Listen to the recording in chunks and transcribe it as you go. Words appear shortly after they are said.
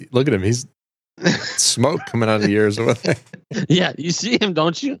Look at him. He's smoke coming out of the ears over there. Yeah, you see him,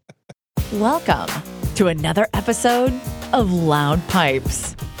 don't you? Welcome to another episode of Loud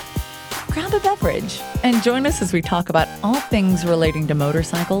Pipes. Grab a beverage and join us as we talk about all things relating to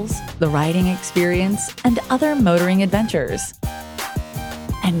motorcycles, the riding experience, and other motoring adventures.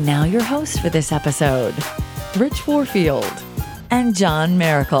 And now your hosts for this episode, Rich Warfield and John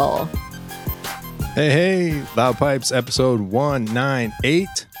Miracle. Hey, Loud Pipes episode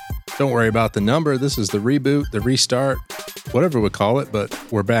 198. Don't worry about the number. This is the reboot, the restart, whatever we call it, but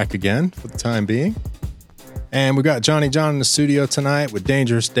we're back again for the time being. And we got Johnny John in the studio tonight with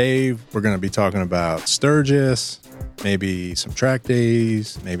Dangerous Dave. We're going to be talking about Sturgis, maybe some track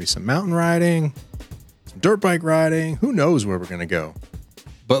days, maybe some mountain riding, some dirt bike riding. Who knows where we're going to go?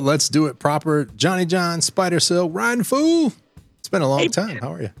 But let's do it proper. Johnny John, Spider Silk, riding fool. It's been a long time.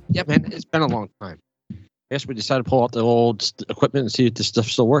 How are you? Yeah, man, it's been a long time. I guess we decided to pull out the old equipment and see if this stuff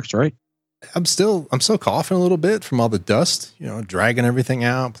still works, right? I'm still coughing a little bit from all the dust, dragging everything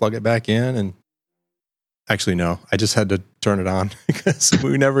out, plug it back in. And actually, no, I just had to turn it on because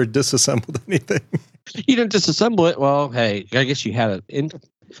we never disassembled anything. You didn't disassemble it. Well, hey, I guess you had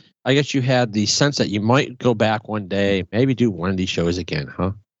I guess you had the sense that you might go back one day, maybe do one of these shows again,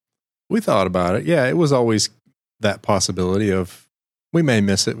 huh? We thought about it. Yeah, it was always that possibility of we may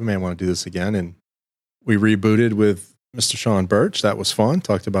miss it. We may want to do this again. And we rebooted with Mr. Sean Birch. That was fun.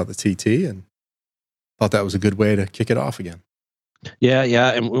 Talked about the TT and thought that was a good way to kick it off again.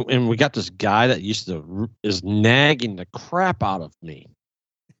 Yeah. And we got this guy that is nagging the crap out of me.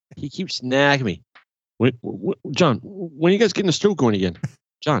 He keeps nagging me. John, when are you guys getting the show going again?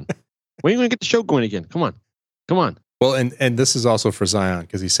 John, when are you going to get the show going again? Come on. Well, and this is also for Zion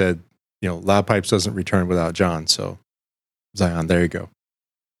because he said, Loud Pipes doesn't return without John. So Zion, there you go.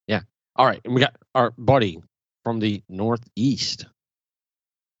 Yeah. All right. And we got our buddy from the Northeast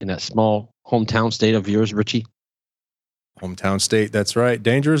in that small hometown state of yours, Richie. Hometown state. That's right.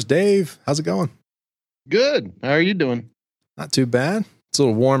 Dangerous Dave. How's it going? Good. How are you doing? Not too bad. It's a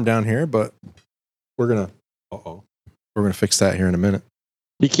little warm down here, but we're going to fix that here in a minute.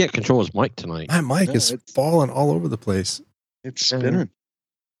 He can't control his mic tonight. My mic is falling all over the place. It's spinning.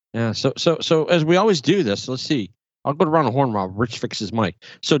 Yeah. So as we always do this, let's see. I'll go around the horn while Rich fixes mic.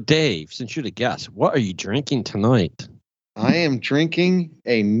 So Dave, since you're the guest, what are you drinking tonight? I am drinking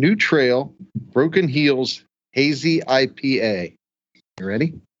a New Trail Broken Heels Hazy IPA. You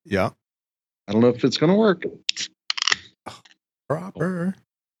ready? Yeah. I don't know if it's going to work. Proper.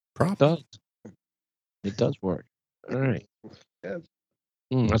 It does work. All right. Yes.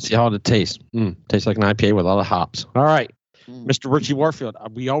 Let's see how it tastes. Tastes like an IPA with a lot of hops. All right. Mr. Richie Warfield,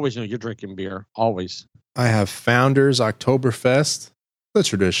 we always know you're drinking beer. Always. I have Founders Oktoberfest, the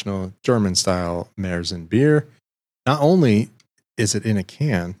traditional German-style Märzen beer. Not only is it in a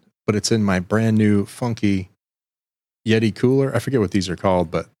can, but it's in my brand new funky Yeti cooler. I forget what these are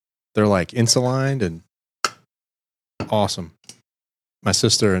called, but they're like insulined and awesome. My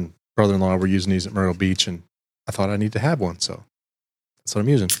sister and brother-in-law were using these at Myrtle Beach, and I thought I need to have one, so that's what I'm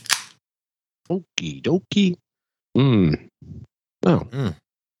using. Okie dokie. Is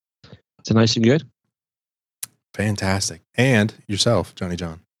it nice and good? Fantastic. And yourself, Johnny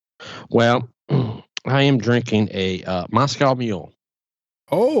John. Well, I am drinking a Moscow Mule.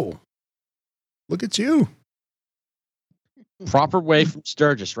 Oh, look at you. Proper way from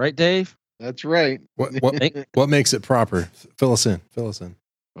Sturgis, right, Dave? That's right. What makes it proper? Fill us in.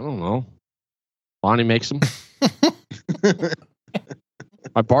 I don't know. Bonnie makes them.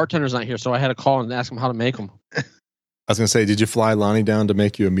 My bartender's not here, so I had to call and ask him how to make them. I was going to say, did you fly Lonnie down to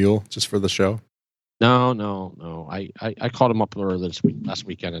make you a mule just for the show? No. I called him up earlier last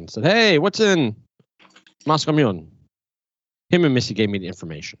weekend and said, hey, what's in Moscow Mule? Him and Missy gave me the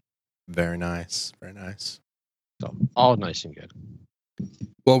information. Very nice. So all nice and good.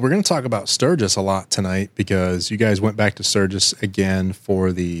 Well, we're going to talk about Sturgis a lot tonight because you guys went back to Sturgis again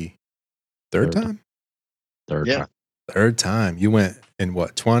for the third time? Third time. You went in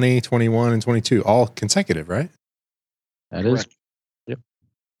what, 20, 21, and 22, all consecutive, right? That is. Yep.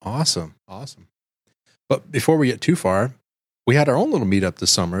 Awesome. But before we get too far, we had our own little meetup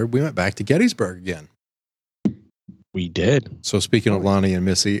this summer. We went back to Gettysburg again. We did. So speaking of Lonnie and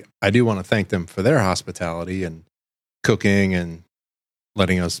Missy, I do want to thank them for their hospitality and cooking and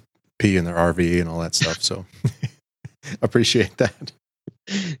letting us pee in their RV and all that stuff. So appreciate that.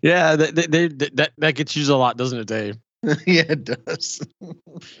 Yeah, that gets used a lot, doesn't it, Dave? Yeah, it does.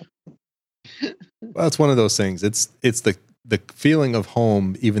 Well, it's one of those things. It's the feeling of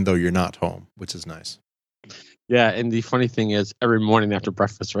home, even though you're not home, which is nice. Yeah, and the funny thing is, every morning after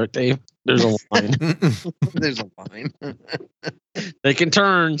breakfast, right, Dave? There's a line. There's a line. Taking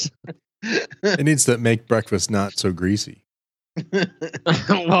turns. It needs to make breakfast not so greasy.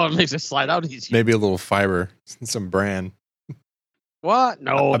 Well, it makes it slide out easy. Maybe a little fiber, some bran. What?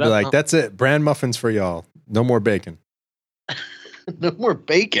 No, I'll be like, that's it. Bran muffins for y'all. No more bacon. No more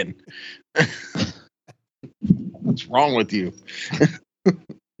bacon. What's wrong with you?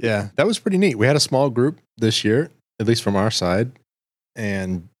 Yeah, that was pretty neat. We had a small group this year, at least from our side.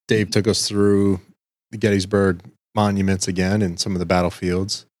 And Dave took us through the Gettysburg monuments again and some of the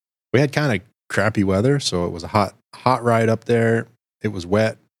battlefields. We had kind of crappy weather, so it was a hot ride up there. It was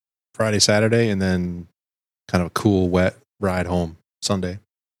wet Friday, Saturday, and then kind of a cool, wet ride home Sunday.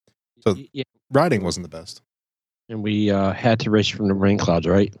 So yeah. Riding wasn't the best. And we had to race from the rain clouds,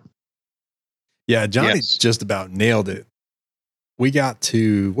 right? Yeah, Johnny Yes. just about nailed it. We got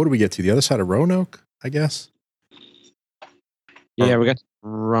to, what did we get to? The other side of Roanoke, I guess? Yeah, we got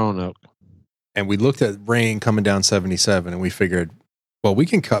Roanoke. And we looked at rain coming down 77 and we figured, well, we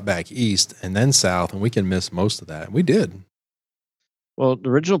can cut back east and then south and we can miss most of that. And we did. Well, the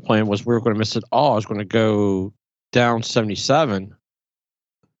original plan was we were going to miss it all. I was going to go down 77,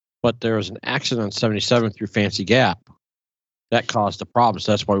 but there was an accident on 77 through Fancy Gap. That caused the problem,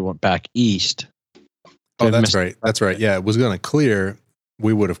 so that's why we went back east. Oh, that's right. That's right. Yeah, it was going to clear.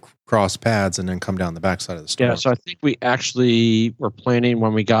 We would have crossed paths and then come down the backside of the storm. Yeah, so I think we actually were planning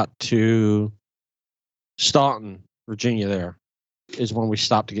when we got to Staunton, Virginia. There is when we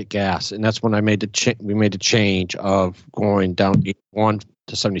stopped to get gas, and that's when I made we made the change of going down 81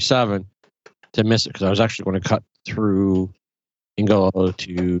 to 77 to miss it because I was actually going to cut through and go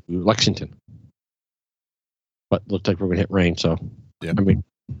to Lexington, but looked like we're going to hit rain. So, yeah. I mean,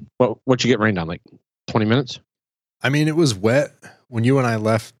 what you get rain down like 20 minutes? I mean, it was wet when you and I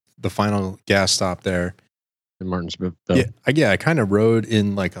left the final gas stop there In Martinsville. Yeah, I kind of rode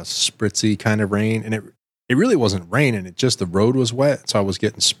in like a spritzy kind of rain, and it really wasn't raining. It just the road was wet, so I was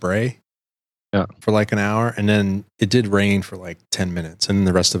getting spray. Yeah. For like an hour, and then it did rain for like 10 minutes, and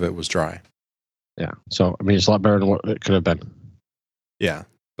the rest of it was dry. Yeah. So I mean, it's a lot better than what it could have been. Yeah,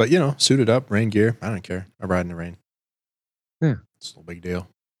 but suited up, rain gear. I don't care. I ride in the rain. Yeah, it's no big deal.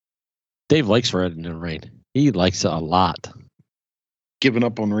 Dave likes riding in the rain. He likes it a lot. Giving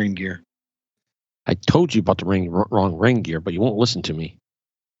up on rain gear. I told you about the wrong rain gear, but you won't listen to me.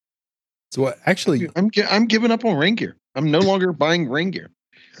 So what? Actually, I'm giving up on rain gear. I'm no longer buying rain gear.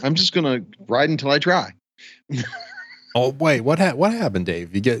 I'm just gonna ride until I dry. Oh wait, what happened,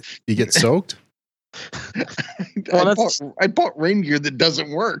 Dave? You get soaked? I bought rain gear that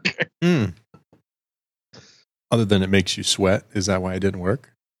doesn't work. Other than it makes you sweat, is that why it didn't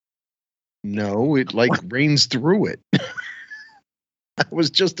work? No, it like rains through it. I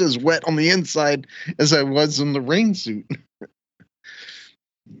was just as wet on the inside as I was in the rain suit.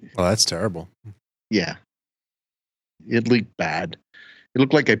 Well, that's terrible. Yeah. It leaked bad. It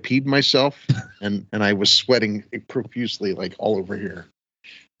looked like I peed myself and I was sweating profusely, like all over here,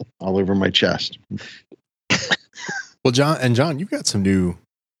 all over my chest. Well, John, you've got some new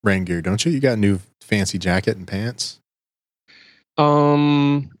rain gear, don't you? You got a new fancy jacket and pants.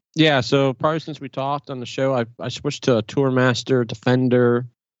 Yeah. So probably since we talked on the show, I switched to a Tourmaster Defender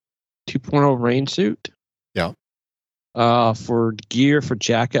 2.0 rain suit. Yeah. For gear, for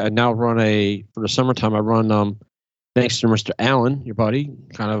jacket, I now run for the summertime, I run, thanks to Mr. Allen, your buddy,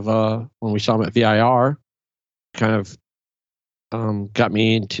 kind of, when we saw him at VIR, kind of, got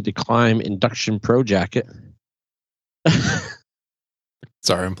me into the Climb Induction Pro jacket.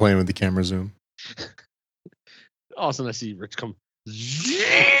 Sorry, I'm playing with the camera zoom. All of a sudden I see Rich come.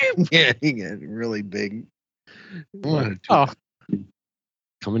 Yeah, he got really big. Coming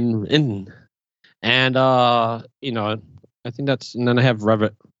in. And, I think and then I have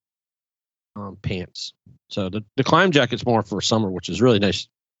Revit pants. So the Climb jacket's more for summer, which is really nice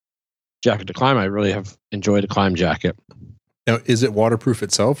jacket to climb. I really have enjoyed the Climb jacket. Now, is it waterproof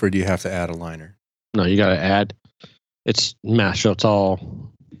itself, or do you have to add a liner? No, you got to add. It's mesh, so it's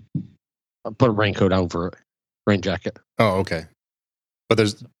all. I'll put a raincoat over it, rain jacket. Oh, okay. But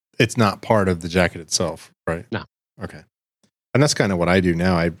it's not part of the jacket itself, right? No. Okay. And that's kind of what I do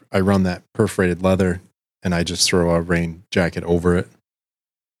now. I run that perforated leather, and I just throw a rain jacket over it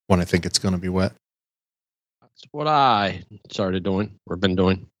when I think it's going to be wet. That's what I started doing or been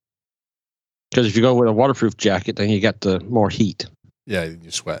doing. Because if you go with a waterproof jacket, then you get the more heat. Yeah,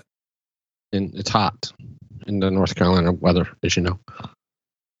 you sweat. And it's hot in the North Carolina weather, as you know.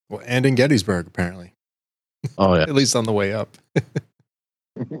 Well, and in Gettysburg, apparently. Oh, yeah. At least on the way up.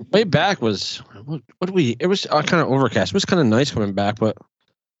 Way back was, it was kind of overcast. It was kind of nice coming back, but,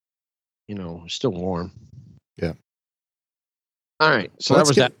 still warm. All right. So let's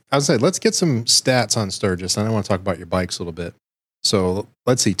that was get, that. I would say let's get some stats on Sturgis, and I want to talk about your bikes a little bit. So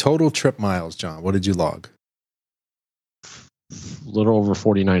let's see, total trip miles, John. What did you log? A little over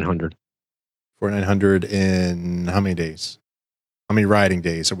 4,900. 4,900 in how many days? How many riding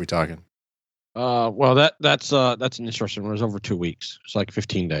days are we talking? Well, that's an interesting one. It was over 2 weeks. It's like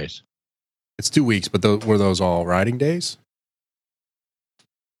 15 days. It's 2 weeks, but were those all riding days?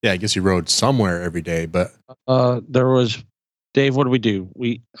 Yeah, I guess you rode somewhere every day, but There was, Dave, what did we do?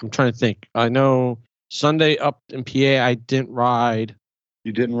 I'm trying to think. I know Sunday up in PA, I didn't ride.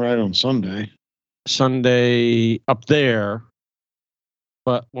 You didn't ride on Sunday. Sunday up there.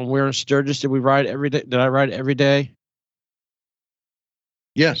 But when we were in Sturgis, did we ride every day? Did I ride every day?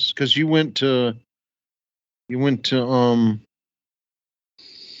 Yes, because you went to the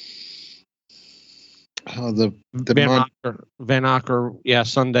Van Acker, yeah,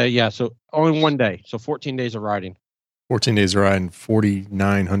 Sunday, yeah. So only 1 day. So 14 days of riding. 14 days of riding,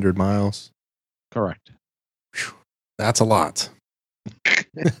 4,900 miles. Correct. Whew, that's a lot.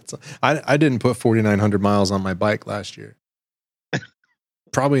 I didn't put 4,900 miles on my bike last year.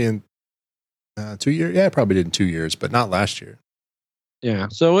 Probably in 2 years. Yeah, I probably did in 2 years, but not last year. Yeah.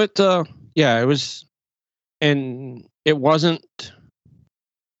 So it was, and it wasn't,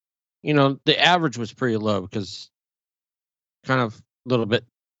 the average was pretty low because kind of a little bit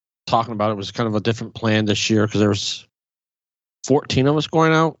talking about it was kind of a different plan this year because there was 14 of us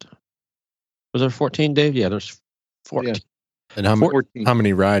going out. Was there 14, Dave? Yeah, there's 14. Yeah. And how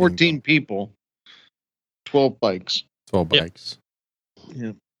many riding? 14 people, 12 bikes. 12 bikes.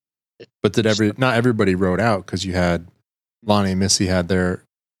 Yeah. But not everybody rode out because you had Lonnie and Missy had their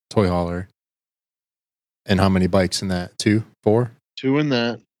toy hauler. And how many bikes in that? 2, 4? 2 in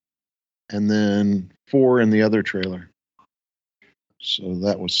that, and then 4 in the other trailer. So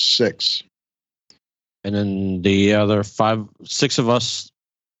that was 6. And then the other 6 of us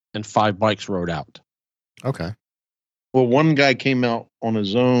and 5 bikes rode out. Okay. Well, one guy came out on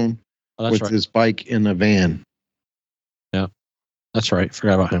his own with his bike in a van. Yeah, that's right.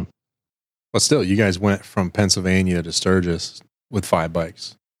 Forgot about him. But still, you guys went from Pennsylvania to Sturgis with 5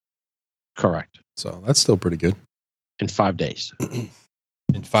 bikes. Correct. So that's still pretty good. In 5 days.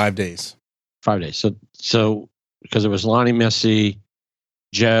 In 5 days. 5 days. So because it was Lonnie, Missy,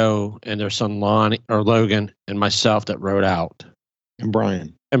 Joe, and their son Logan, and myself that rode out. And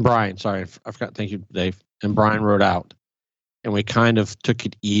Brian. Sorry, I forgot. Thank you, Dave. And Brian rode out. And we kind of took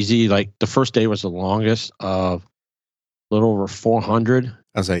it easy. Like the first day was the longest of a little over 400.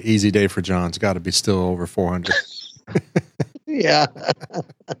 I was like, easy day for John. It's got to be still over 400. Yeah.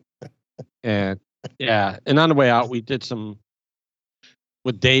 And on the way out, we did some,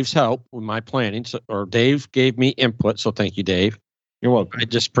 with Dave's help, with my planning. Or Dave gave me input. So thank you, Dave. You're welcome. I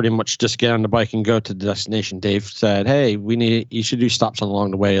just pretty much just get on the bike and go to the destination. Dave said, "Hey, you should do stops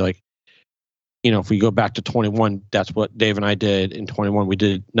along the way. Like, if we go back to 21, that's what Dave and I did. In 21, we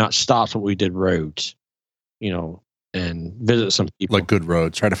did not stops, but we did roads, and visit some people. Like good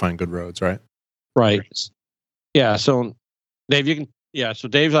roads. Try to find good roads, right? Right. Yeah. So, Dave, so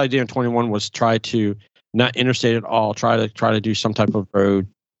Dave's idea in 21 was try to not interstate at all. Try to do some type of road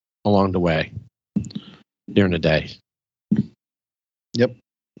along the way during the day. Yep.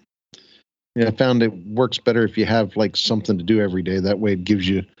 Yeah, I found it works better if you have like something to do every day. That way it gives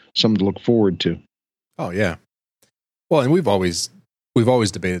you something to look forward to. Oh yeah. Well, and we've always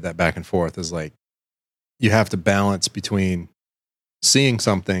debated that back and forth is like you have to balance between seeing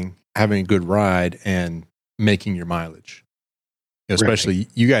something, having a good ride, and making your mileage. Especially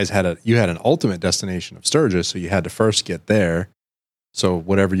right. You guys had an ultimate destination of Sturgis, so you had to first get there. So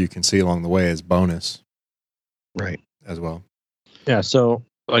whatever you can see along the way is bonus. Right. As well. Yeah, so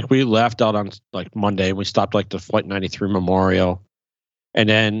like we left out on like Monday. We stopped like the Flight 93 Memorial. And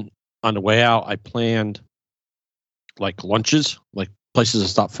then on the way out, I planned like lunches, like places to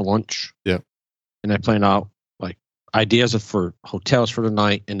stop for lunch. Yeah. And I planned out like ideas for hotels for the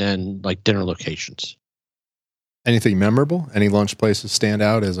night and then like dinner locations. Anything memorable? Any lunch places stand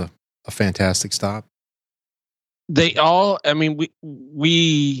out as a fantastic stop? They all, I mean,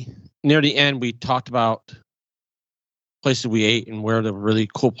 we near the end, we talked about places we ate and where the really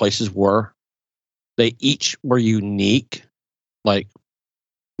cool places were. They each were unique. Like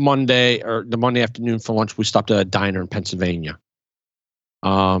the Monday afternoon for lunch, we stopped at a diner in Pennsylvania.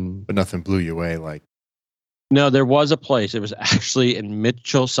 But nothing blew you away. Like, no, there was a place. It was actually in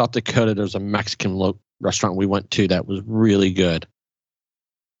Mitchell, South Dakota. There's a Mexican restaurant we went to that was really good.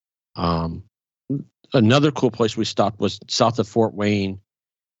 Another cool place we stopped was south of Fort Wayne,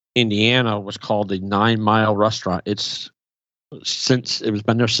 Indiana, was called the 9 Mile Restaurant. It was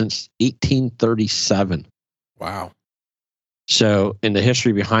been there since 1837. Wow. So, in the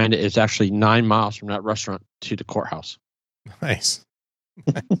history behind it, it's actually 9 miles from that restaurant to the courthouse. Nice.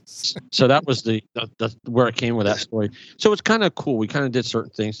 So that was the where it came with that story. So it's kind of cool. We kind of did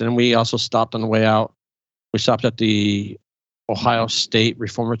certain things, and then we also stopped on the way out. We stopped at the Ohio State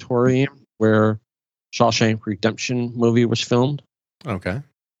Reformatorium where Shawshank Redemption movie was filmed. Okay.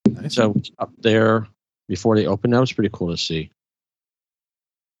 Nice. So up there before they opened, that was pretty cool to see.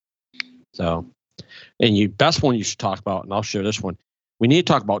 So, and best one you should talk about, and I'll share this one. We need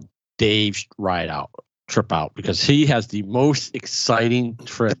to talk about Dave's trip out, because he has the most exciting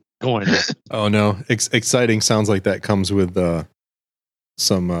trip going on. Oh no, exciting sounds like that comes with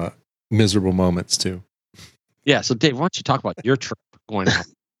some miserable moments too. Yeah, so Dave, why don't you talk about your trip going out?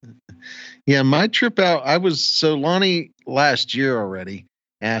 Yeah, my trip out, Lonnie last year already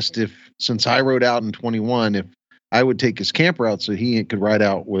asked if, since I rode out in 21, if I would take his camper out so he could ride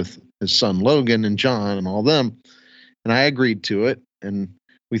out with his son Logan and John and all them. And I agreed to it. And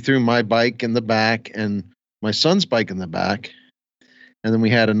we threw my bike in the back and my son's bike in the back. And then we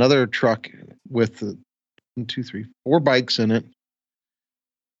had another truck with 1, 2, 3, 4 bikes in it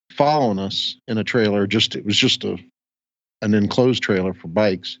following us in a trailer. It was just an enclosed trailer for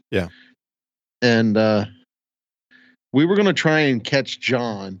bikes. Yeah. And we were going to try and catch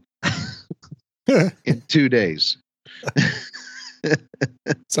John in 2 days.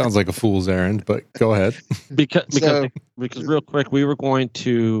 Sounds like a fool's errand, but go ahead. Because real quick, we were going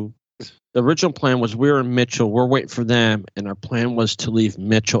to. The original plan was we were in Mitchell. We're waiting for them, and our plan was to leave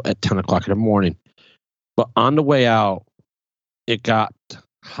Mitchell at 10 o'clock in the morning. But on the way out, it got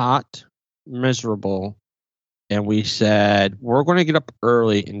hot, miserable, and we said we're going to get up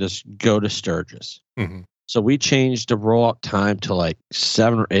early and just go to Sturgis. Mm-hmm. So we changed the rollout time to like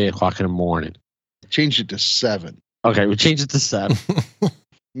 7 or 8 o'clock in the morning. Changed it to 7. Okay, we changed it to 7.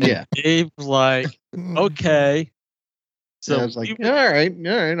 Yeah. Dave was like, okay. So I was like, all right,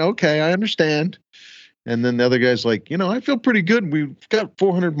 okay, I understand. And then the other guy's like, I feel pretty good. We've got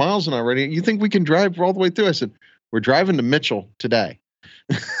 400 miles in already. You think we can drive all the way through? I said, we're driving to Mitchell today,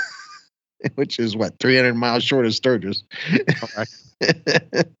 which is 300 miles short of Sturgis.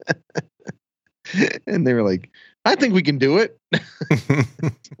 And they were like, I think we can do it.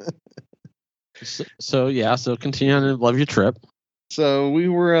 So continue on and love your trip. So we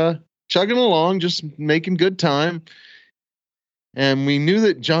were chugging along, just making good time. And we knew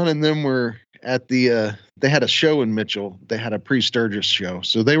that John and them were at they had a show in Mitchell. They had a pre-Sturgis show.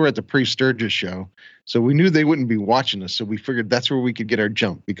 So they were at the pre-Sturgis show. So we knew they wouldn't be watching us. So we figured that's where we could get our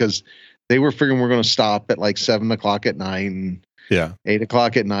jump, because they were figuring we're going to stop at like 7 o'clock at night and 8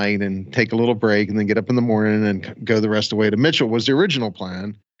 o'clock at night and take a little break and then get up in the morning and go the rest of the way to Mitchell was the original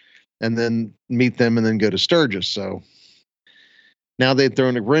plan, and then meet them and then go to Sturgis. So now they'd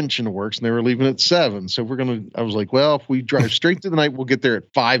thrown a wrench in the works and they were leaving at 7. So I was like, well, if we drive straight through the night, we'll get there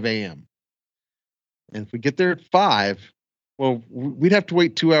at 5 a.m. And if we get there at 5, well, we'd have to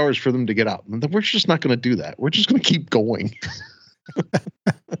wait 2 hours for them to get up. And we're just not going to do that. We're just going to keep going.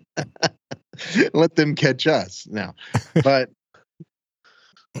 Let them catch us now. But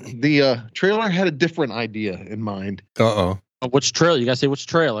the trailer had a different idea in mind. Uh-oh. Which trailer? You got to say which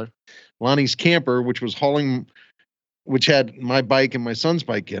trailer. Lonnie's camper, which had my bike and my son's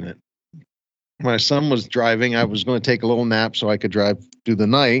bike in it. My son was driving. I was going to take a little nap so I could drive through the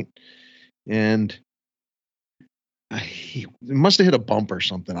night. And he must have hit a bump or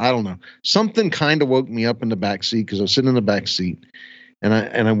something. I don't know. Something kind of woke me up in the back seat, because I was sitting in the back seat. And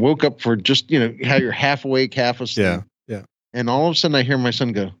I woke up for just, how you're half awake, half asleep. Yeah. And all of a sudden I hear my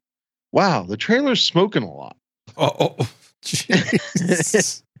son go, wow, the trailer's smoking a lot. Oh,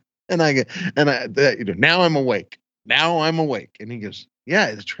 jeez. and now I'm awake. And he goes,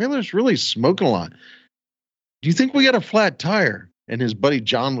 yeah, the trailer's really smoking a lot. Do you think we got a flat tire? And his buddy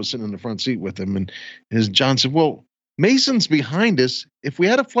John was sitting in the front seat with him. And John said, well, Mason's behind us. If we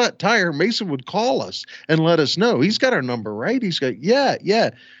had a flat tire, Mason would call us and let us know. He's got our number, right? He's got,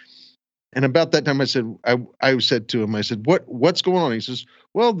 yeah. And about that time, I said to him, I said, what's going on? He says,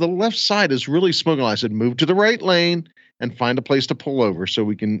 well, the left side is really smoking. I said, move to the right lane and find a place to pull over so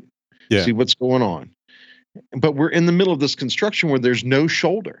we can see what's going on. But we're in the middle of this construction where there's no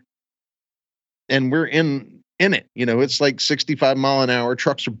shoulder. And we're in it. It's like 65 mile an hour.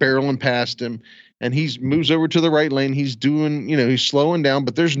 Trucks are barreling past him. And he moves over to the right lane. He's doing, he's slowing down,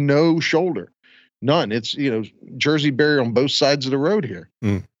 but there's no shoulder. None. It's, Jersey barrier on both sides of the road here.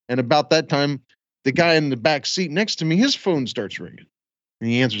 Mm. And about that time, the guy in the back seat next to me, his phone starts ringing. And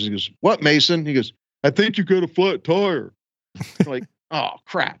he answers. He goes, what, Mason? He goes, I think you got a flat tire. Like, oh,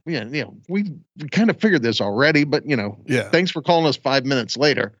 crap. Yeah, we kind of figured this already, but, thanks for calling us 5 minutes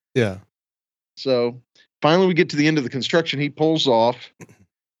later. Yeah. So finally we get to the end of the construction. He pulls off,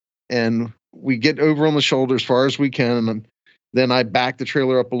 and we get over on the shoulder as far as we can. And then I back the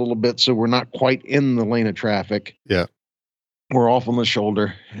trailer up a little bit so we're not quite in the lane of traffic. Yeah. We're off on the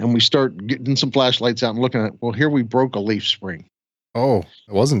shoulder, and we start getting some flashlights out and looking at, well, here we broke a leaf spring. Oh,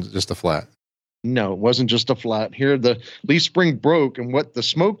 it wasn't just a flat. No, it wasn't just a flat. Here, the leaf spring broke, and what the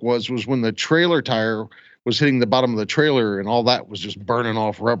smoke was when the trailer tire was hitting the bottom of the trailer, and all that was just burning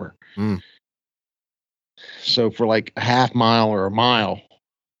off rubber. Mm. So for like a half mile or a mile,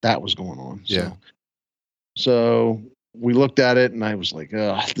 that was going on. Yeah. So we looked at it, and I was like,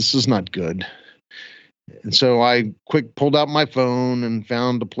 this is not good. And so I pulled out my phone and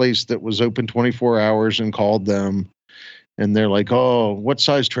found a place that was open 24 hours and called them. And they're like, oh, what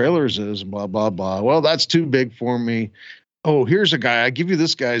size trailer is this? Blah, blah, blah. Well, that's too big for me. Oh, here's a guy. I give you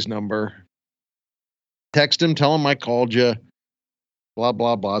this guy's number. Text him, tell him I called you. Blah,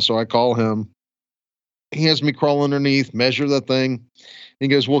 blah, blah. So I call him. He has me crawl underneath, measure the thing. He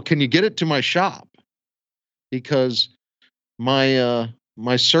goes, well, can you get it to my shop? Because my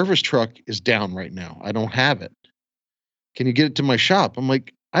service truck is down right now. I don't have it. Can you get it to my shop? I'm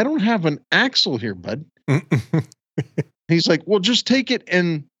like, I don't have an axle here, bud. He's like, well, just take it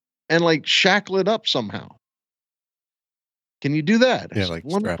and like shackle it up somehow. Can you do that? Yeah, like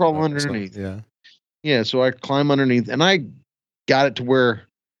let me crawl underneath. Yeah. Yeah. So I climb underneath, and I got it to where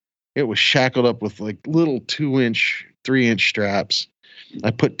it was shackled up with like little 2-inch, 3-inch straps.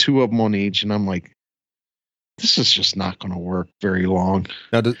 I put 2 of them on each, and I'm like, this is just not going to work very long.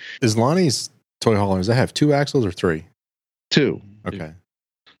 Now, is Lonnie's toy hauler, does that have 2 axles or 3? 2. Okay.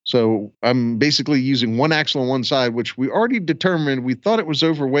 So I'm basically using 1 axle on one side, which we already determined. We thought it was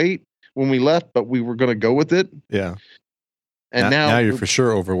overweight when we left, but we were going to go with it. Yeah. And now you're for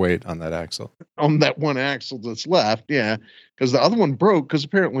sure overweight on that axle. On that 1 axle that's left. Yeah. Because the other one broke because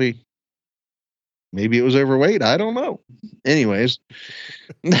apparently maybe it was overweight. I don't know. Anyways.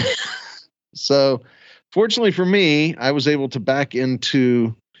 So fortunately for me, I was able to back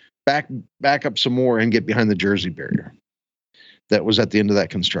up some more and get behind the Jersey barrier that was at the end of that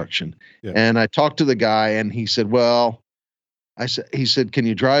construction. Yeah. And I talked to the guy, and he said, he said, can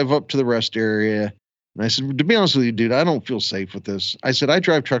you drive up to the rest area? And I said, to be honest with you, dude, I don't feel safe with this. I said, I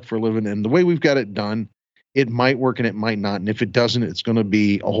drive truck for a living, and the way we've got it done, it might work and it might not. And if it doesn't, it's going to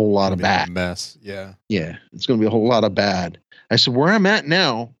be a whole lot of bad. Mess. Yeah. Yeah. It's going to be a whole lot of bad. I said, where I'm at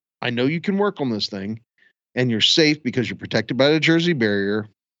now, I know you can work on this thing, and you're safe because you're protected by the Jersey barrier.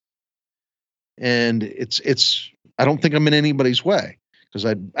 And I don't think I'm in anybody's way, because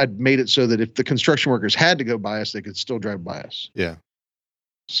I'd made it so that if the construction workers had to go by us, they could still drive by us. Yeah.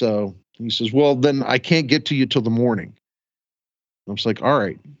 So he says, well, then I can't get to you till the morning. I was like, all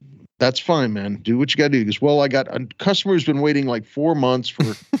right, that's fine, man. Do what you got to do. He goes, well, I got a customer who's been waiting like 4 months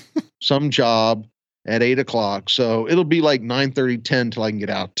for some job at 8:00. So it'll be like 9:30, 10 till I can get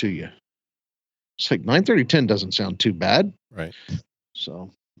out to you. It's like 9:30, 10 doesn't sound too bad. Right. So,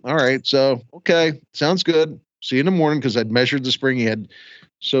 all right. So, okay. Sounds good. See you in the morning, because I'd measured the spring he had.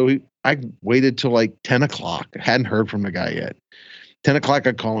 So I waited till like 10:00. I hadn't heard from the guy yet. 10:00,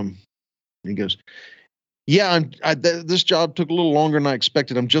 I call him. He goes, yeah, this job took a little longer than I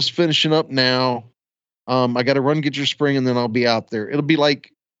expected. I'm just finishing up now. I got to run, get your spring, and then I'll be out there. It'll be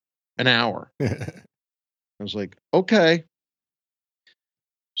like an hour. I was like, okay.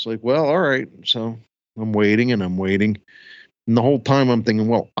 It's like, well, all right. So I'm waiting. And the whole time I'm thinking,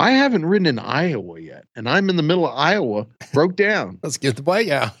 well, I haven't ridden in Iowa yet. And I'm in the middle of Iowa, broke down. Let's get the bike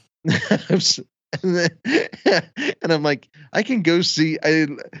out. And I'm like, I can go see,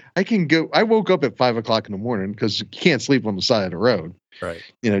 I can go. I woke up at 5:00 in the morning because you can't sleep on the side of the road. Right.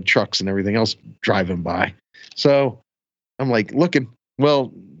 Trucks and everything else driving by. So I'm like looking,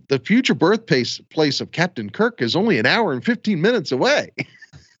 well, the future birthplace of Captain Kirk is only an hour and 15 minutes away.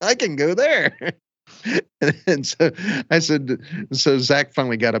 I can go there. And so I said, so Zach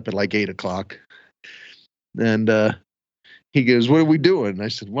finally got up at like 8:00, and he goes, what are we doing? And I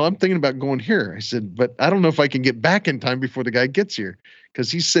said, well, I'm thinking about going here. I said, but I don't know if I can get back in time before the guy gets here, because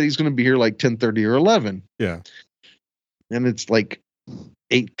he said he's going to be here like 10:30 or 11. Yeah. And it's like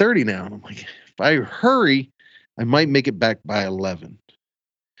 8:30 now. And I'm like, if I hurry, I might make it back by 11.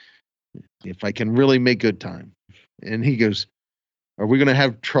 If I can really make good time. And he goes, are we going to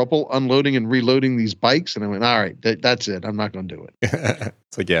have trouble unloading and reloading these bikes? And I went, all right, that's it. I'm not going to do it.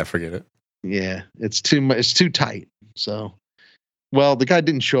 It's like, yeah, forget it. Yeah, it's too much. It's too tight. So, well, the guy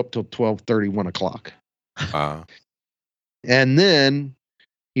didn't show up till 12:30, 1:00. And then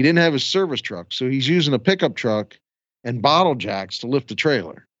he didn't have his service truck. So he's using a pickup truck and bottle jacks to lift the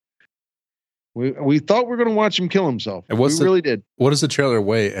trailer. We thought we were going to watch him kill himself. And we really did. What does the trailer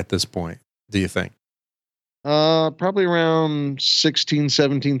weigh at this point, do you think? Probably around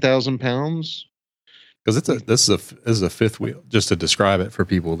 17,000 pounds. Because this is a fifth wheel. Just to describe it for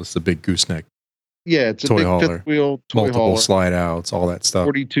people, this is a big gooseneck Yeah, it's a toy big hauler. fifth wheel toy multiple hauler. slide outs, all that stuff.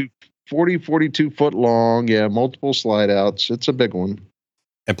 42 foot long. Yeah, multiple slide outs. It's a big one.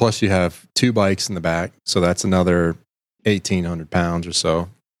 And plus, you have 2 bikes in the back, so that's another 1,800 pounds or so.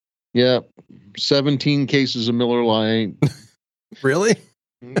 Yeah, 17 cases of Miller Lite. Really?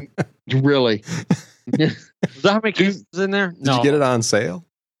 Really? Is that how many cases in there? Did you get it on sale?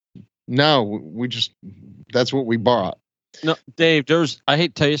 No, we just, that's what we bought. No, Dave, I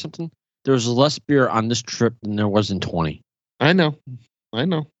hate to tell you something. There was less beer on this trip than there was in 20. I know.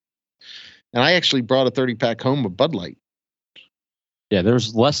 And I actually brought a 30-pack home of Bud Light. Yeah,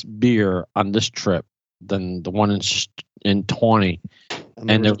 there's less beer on this trip than the one in 20. And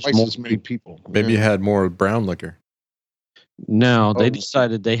there there was was twice more as many people. Maybe you had more brown liquor. No, they Oh.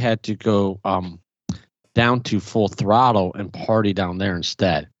 decided they had to go down to Full Throttle and party down there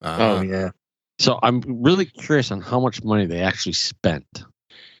instead. Oh, yeah. So I'm really curious on how much money they actually spent.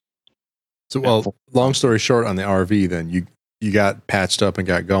 So, well, long story short, on the RV, then you got patched up and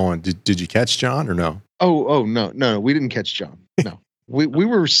got going. Did you catch John or no? Oh, no. We didn't catch John. No. we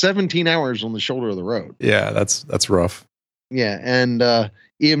were 17 hours on the shoulder of the road. Yeah, that's rough. Yeah. And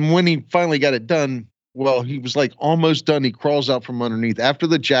when he finally got it done, well, he was like almost done. He crawls out from underneath after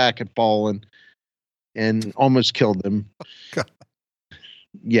the jack had fallen and almost killed him. God.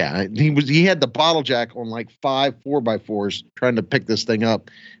 Yeah, he had the bottle jack on like 5 4x4s trying to pick this thing up,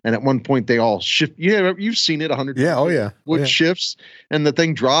 and at one point they all shift. Yeah, you've seen it 100. Yeah. Oh yeah. Wood Yeah. shifts and the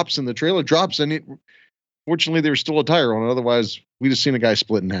thing drops and the trailer drops, and it. Fortunately, there was still a tire on it. Otherwise, we just seen a guy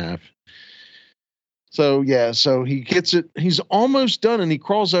split in half. So yeah, so he gets it. He's almost done, and he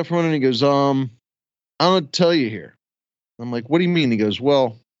crawls out front and he goes, I'm gonna tell you here. I'm like, what do you mean? He goes,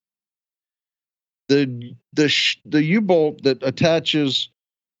 well, the U-bolt that attaches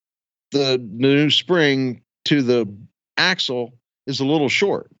the new spring to the axle is a little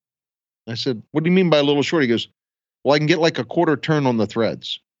short. I said, what do you mean by a little short? He goes, well, I can get like a quarter turn on the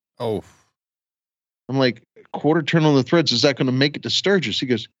threads. Oh, I'm like, quarter turn on the threads, is that going to make it to Sturgis? He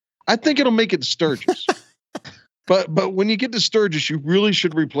goes, I think it'll make it to Sturgis. but when you get to Sturgis, you really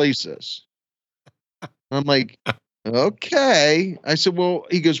should replace this. I'm like, okay. I said, well,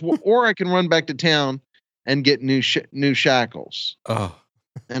 he goes, well, or I can run back to town and get new shackles. oh,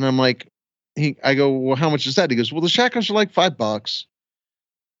 And I'm like, I go, well, how much is that? He goes, well, the shackles are like $5.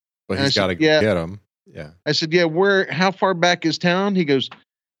 but And he's I got said, to yeah. get them. Yeah. I said, yeah, how far back is town? He goes,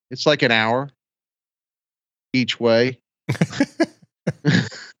 it's like an hour each way.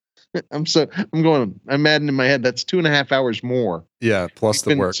 I'm mad in my head. That's 2.5 hours more. Yeah. Plus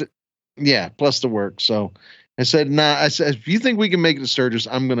the work. Yeah, plus the work. So I said, nah, I said, if you think we can make it to Sturgis,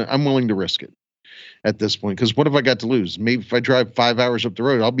 I'm willing to risk it at this point. Because what have I got to lose? Maybe if I drive 5 hours up the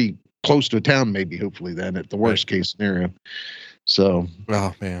road, I'll be close to a town, maybe, hopefully, then at the worst case scenario. So,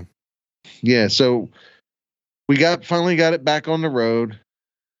 Oh man. yeah, so we finally got it back on the road.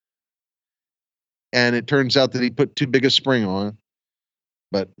 And it turns out that he put too big a spring on,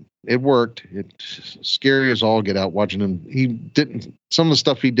 but it worked. It's scary as all get out watching him. Some of the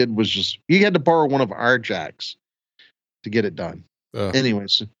stuff he did was just, he had to borrow one of our jacks to get it done. Ugh.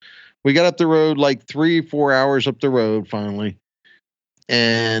 Anyways, we got up the road like 3-4 hours up the road finally.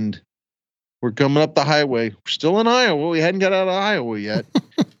 And we're coming up the highway. We're still in Iowa. We hadn't got out of Iowa yet.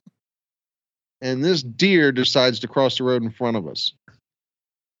 And this deer decides to cross the road in front of us.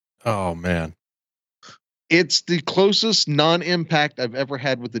 Oh man. It's the closest non-impact I've ever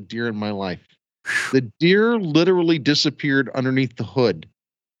had with a deer in my life. The deer literally disappeared underneath the hood.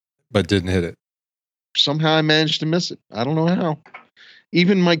 But didn't hit it. Somehow I managed to miss it. I don't know how.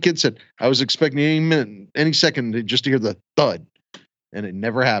 Even my kid said, I was expecting any second just to hear the thud, and it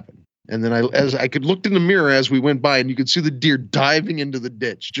never happened. And then as I could look in the mirror as we went by, and you could see the deer diving into the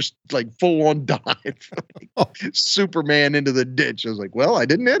ditch, just like full on dive, like Superman into the ditch. I was like, well, I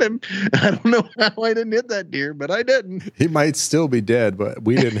didn't hit him. I don't know how I didn't hit that deer, but I didn't. He might still be dead, but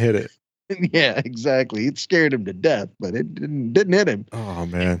we didn't hit it. Yeah, exactly. It scared him to death, but it didn't hit him. Oh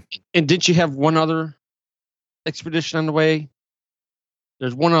man. And didn't you have one other expedition on the way?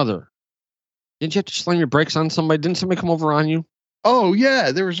 There's one other. Didn't you have to slam your brakes on somebody? Didn't somebody come over on you? Oh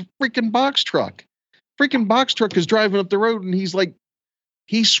yeah, there was a freaking box truck. Freaking box truck is driving up the road, and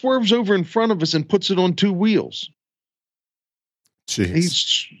he swerves over in front of us and puts it on 2 wheels.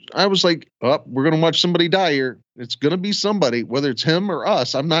 Jeez. I was like, oh, we're going to watch somebody die here. It's going to be somebody, whether it's him or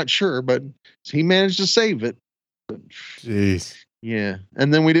us. I'm not sure, but he managed to save it. Jeez. Yeah.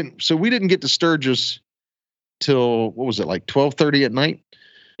 And then we didn't get to Sturgis till, what was it, like 12:30 at night?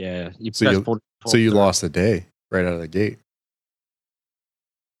 Yeah, you So pressed you- So you lost a day right out of the gate.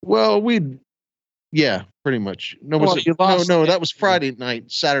 Well, yeah, pretty much. No, Well, you lost that was Friday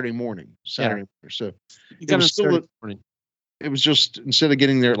night, Saturday morning. Morning. So You got was it still Saturday morning. it was just, instead of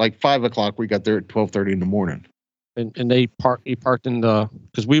getting there at like 5:00, we got there at 12:30 in the morning. And he parked in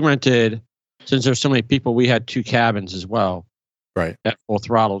because we rented, since there's so many people, we had 2 cabins as well. Right. At full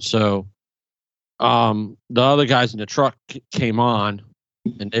throttle. So the other guys in the truck came on,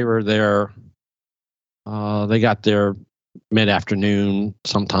 and they were there. They got there mid-afternoon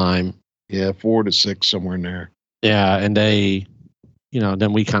sometime. Yeah, 4 to 6, somewhere in there. Yeah, and they,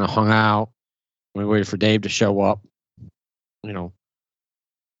 then we kind of hung out. We waited for Dave to show up.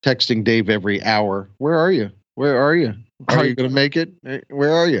 Texting Dave every hour. Where are you? Where are you? Are you going to make it?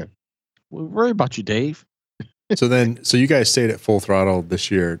 Where are you? We worry about you, Dave. So you guys stayed at Full Throttle this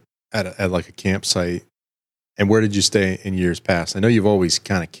year at like a campsite. And where did you stay in years past? I know you've always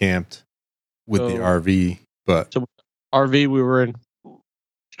kind of camped with the RV, but RV we were in.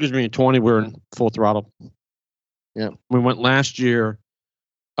 In 20 we were in Full Throttle. Yeah, we went last year.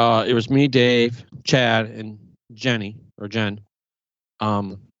 It was me, Dave, Chad, and Jen.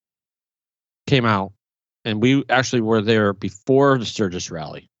 Came out, and we actually were there before the Sturgis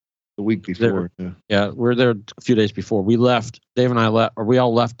rally. The week before. Yeah, we were there a few days before. We left. Dave and I left, or we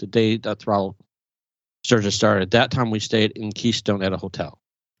all left the day that Throttle Sturgis started. At that time, we stayed in Keystone at a hotel.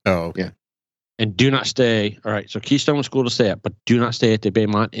 Oh, okay. Yeah. And do not stay. All right, so Keystone was cool to stay at, but do not stay at the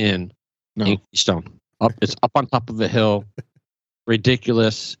Baymont Inn in Keystone. It's up on top of a hill.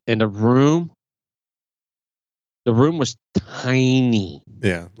 Ridiculous. And the room was tiny.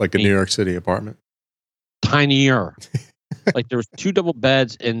 Yeah, like a New York City apartment. Tinier. Like there was 2 double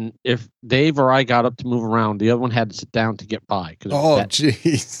beds, and if Dave or I got up to move around, the other one had to sit down to get by. Oh,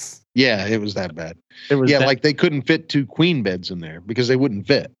 jeez. Yeah, it was that bad. Like they couldn't fit 2 queen beds in there because they wouldn't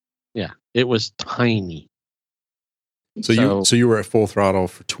fit. Yeah, it was tiny. So you were at Full Throttle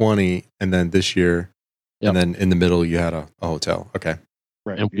for 20, and then this year, and then in the middle you had a hotel. Okay,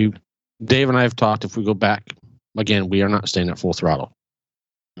 right. And Dave and I have talked. If we go back again, we are not staying at Full Throttle.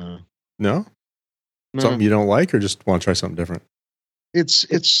 No? Something you don't like, or just want to try something different?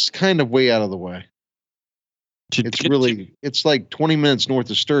 It's kind of way out of the way. It's like 20 minutes north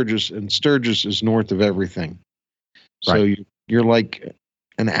of Sturgis, and Sturgis is north of everything. So right. You're like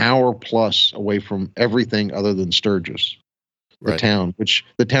an hour plus away from everything other than Sturgis, the town, which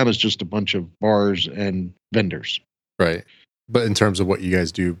the town is just a bunch of bars and vendors. Right. But in terms of what you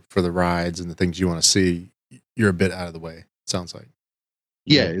guys do for the rides and the things you want to see, you're a bit out of the way, it sounds like.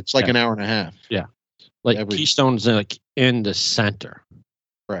 Yeah, it's like an hour and a half. Yeah. Like Keystone's in the center.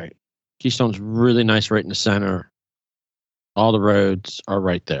 Right. Keystone's really nice right in the center. All the roads are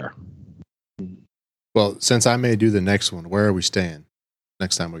right there. Well, since I may do the next one, where are we staying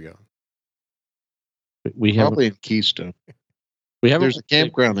next time we go? We have probably in Keystone. There's a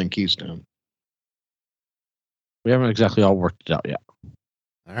campground in Keystone. We haven't exactly all worked it out yet.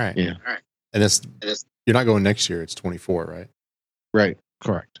 All right. Yeah. All right. And you're not going next year. It's 24, right? Right.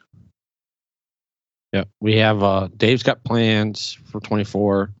 Correct. Yeah. We have Dave's got plans for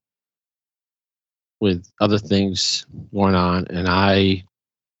 24 with other things going on, and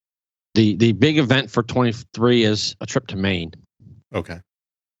the big event for 23 is a trip to Maine. Okay.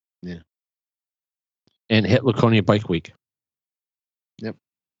 Yeah. And hit Laconia Bike Week. Yep.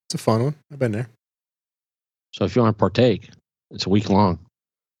 It's a fun one. I've been there. So if you want to partake, it's a week long.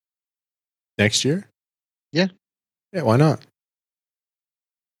 Next year? Yeah. Yeah, why not?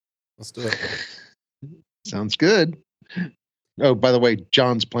 Let's do it. Sounds good. Oh, by the way,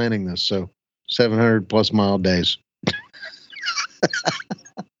 John's planning this, so 700 plus mile days.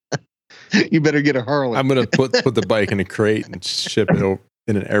 You better get a Harley. I'm going to put the bike in a crate and ship it over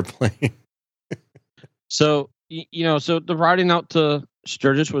in an airplane. So, so the riding out to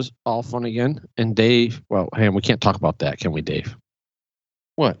Sturgis was all fun again. And Dave, well, hey, we can't talk about that, can we, Dave?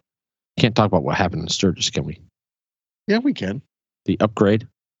 What? Can't talk about what happened in Sturgis, can we? Yeah, we can. The upgrade?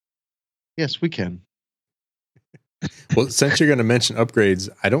 Yes, we can. Well, since you're going to mention upgrades,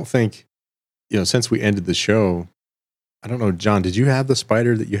 I don't think, since we ended the show, I don't know, John, did you have the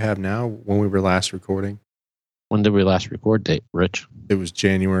Spider that you have now when we were last recording? When did we last record, date, Rich? It was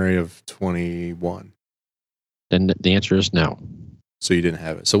January of 21. Then the answer is no. So you didn't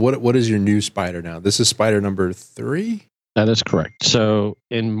have it. So what is your new Spider now? This is Spider number 3? That is correct. So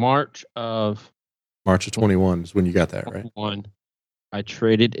in March of 21 is when you got that, right? I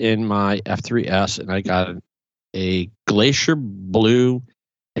traded in my F3S and I got a Glacier Blue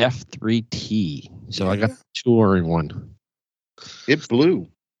F3T. So I got the touring one. It blew.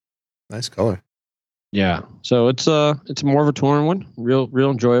 Nice color. Yeah. So it's more of a touring one. Real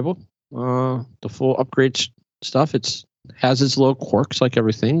enjoyable. the full upgrade stuff. It's has its little quirks like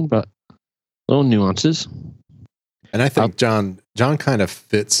everything, but little nuances. And I think John kind of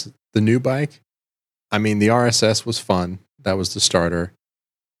fits the new bike. I mean, the RSS was fun. That was the starter.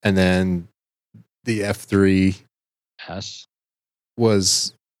 And then the F3 S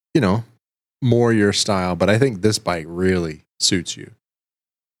was, more your style. But I think this bike really suits you.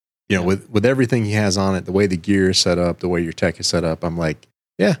 With everything he has on it, the way the gear is set up, the way your tech is set up, I'm like,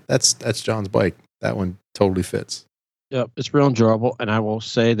 yeah, that's John's bike. That one totally fits. Yep, it's real enjoyable. And I will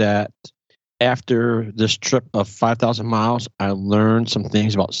say that after this trip of 5,000 miles, I learned some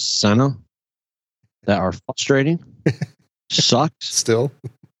things about Senna that are frustrating. Sucks. Still.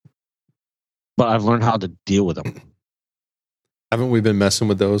 But I've learned how to deal with them. Haven't we been messing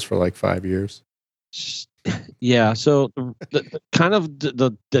with those for like 5 years? Yeah. So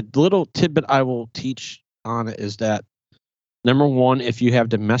the little tidbit I will teach on it is that, number one, if you have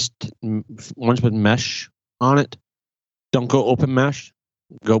the ones with mesh on it, don't go open mesh,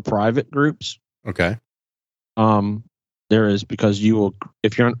 go private groups. Okay. There is, because you will,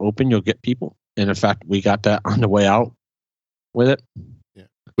 if you're on open, you'll get people. And in fact, we got that on the way out with it. Yeah.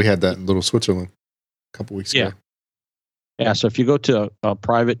 We had that in Little Switzerland a couple weeks ago. Yeah, so if you go to a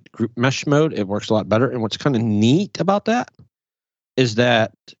private group mesh mode, it works a lot better. And what's kind of neat about that is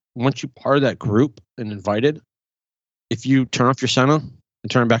that once you're part of that group and invited, if you turn off your Senna and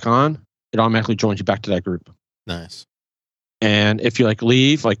turn it back on, it automatically joins you back to that group. Nice. And if you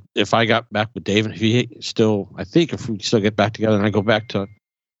leave, like if I got back with Dave and if we still get back together and I go back to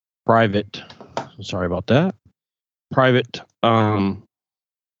private, sorry about that, private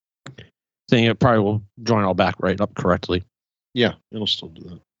thing, it probably will join all back right up correctly. Yeah, it'll still do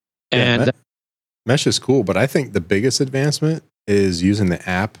that. And mesh is cool, but I think the biggest advancement is using the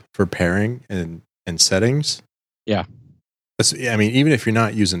app for pairing and settings. Yeah. I mean, even if you're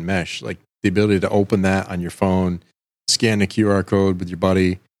not using mesh, like the ability to open that on your phone, scan the QR code with your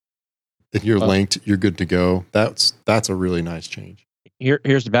buddy, if you're linked, you're good to go. That's a really nice change.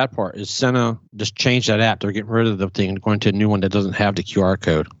 Here's the bad part: is Senna just changed that app. They're getting rid of the thing and going to a new one that doesn't have the QR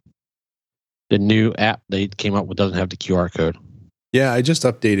code. The new app they came up with doesn't have the QR code. Yeah, I just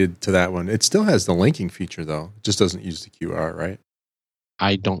updated to that one. It still has the linking feature, though. It just doesn't use the QR, right?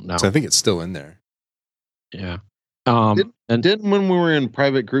 I don't know. So I think it's still in there. Yeah. Didn't when we were in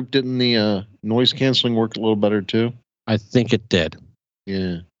private group, didn't the noise canceling work a little better too? I think it did.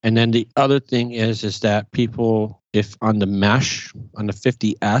 Yeah. And then the other thing is that people, if on the mesh, on the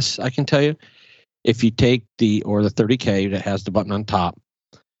 50S, I can tell you, if you take the 30K that has the button on top,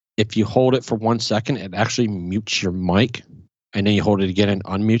 if you hold it for 1 second, it actually mutes your mic, and then you hold it again and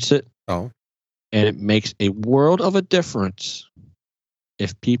unmutes it. Oh. And it makes a world of a difference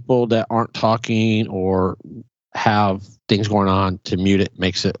if people that aren't talking or have things going on to mute it,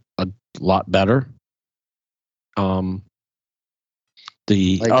 makes it a lot better. Wind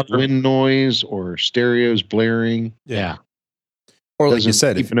noise or stereos blaring. Yeah. Or like you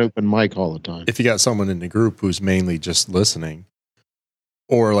said, keep an open mic all the time. If you got someone in the group who's mainly just listening,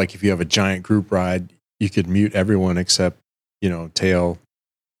 or like if you have a giant group ride, you could mute everyone except, tail,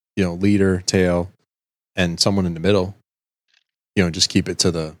 leader, tail, and someone in the middle. Just keep it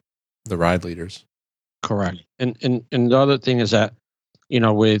to the ride leaders. Correct. And the other thing is that,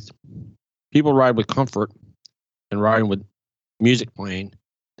 with people ride with comfort and riding with music playing,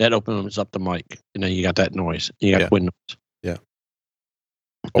 that opens up the mic, and then you got that noise. You got wind noise. Yeah.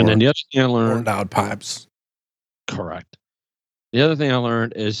 And then the other thing I learned, loud pipes. Correct. The other thing I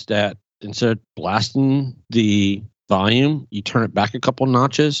learned is that instead of blasting the volume, you turn it back a couple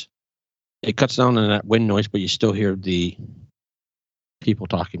notches. It cuts down on that wind noise, but you still hear the people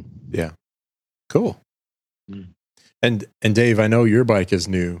talking. Yeah. Cool. And Dave, I know your bike is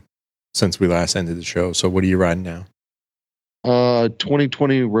new since we last ended the show. So what are you riding now?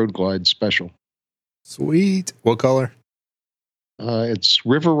 2020 Road Glide Special. Sweet. What color? It's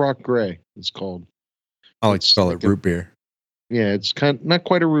River Rock Gray. It's called. I like to call it root beer. Yeah, it's not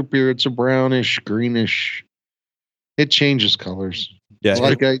quite a root beer. It's a brownish, greenish. It changes colors. Yeah,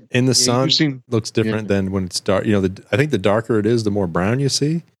 in the sun, looks different than when it's dark. I think the darker it is, the more brown you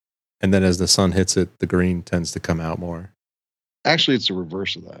see, and then as the sun hits it, the green tends to come out more. Actually, it's the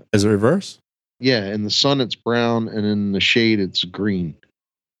reverse of that. Is it reverse? Yeah, in the sun it's brown, and in the shade it's green.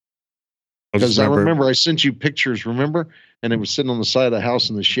 Because I remember I sent you pictures, remember? And it was sitting on the side of the house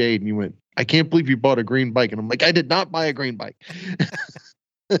in the shade, and you went, I can't believe you bought a green bike. And I'm like, I did not buy a green bike.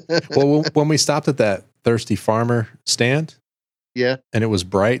 Well, when we stopped at that Thirsty Farmer stand, yeah, and it was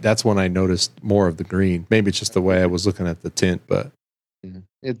bright, that's when I noticed more of the green. Maybe it's just the way I was looking at the tint, but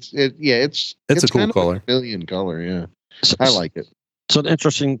it's a cool color. Like a million color, yeah. I like it. So an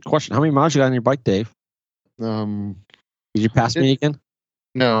interesting question. How many miles you got on your bike, Dave? Um, Did you pass me again?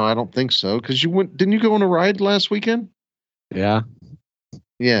 no, I don't think so. Because didn't you go on a ride last weekend? Yeah.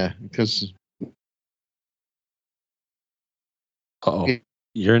 Yeah, because Uh-oh. Yeah.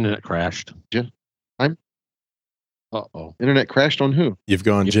 Your internet crashed. Yeah. Uh-oh. internet crashed on who? You've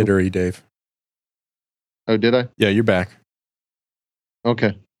gone You. jittery, Dave. Oh, did I? Yeah, you're back.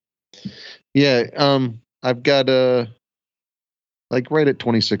 Okay. Yeah, I've got like right at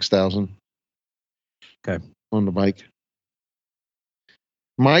 26,000. Okay. On the bike.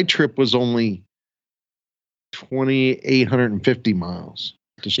 My trip was only 2,850 miles.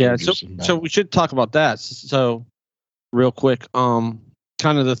 to Yeah, Sturgis and back. so we should talk about that. So real quick, kind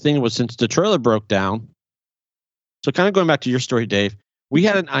of the thing was, since the trailer broke down, so kind of going back to your story, Dave, we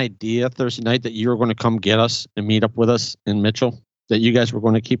had an idea Thursday night that you were going to come get us and meet up with us in Mitchell, that you guys were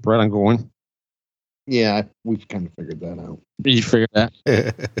going to keep right on going. Yeah, we've kind of figured that out. You figured that.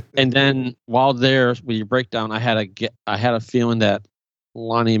 And then while there, with your breakdown, I had a feeling that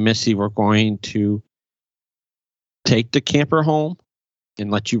Lonnie and Missy were going to take the camper home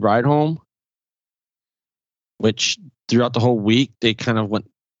and let you ride home, which throughout the whole week, they kind of went,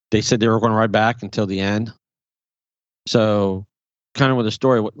 they said they were going to ride back until the end. So kind of with the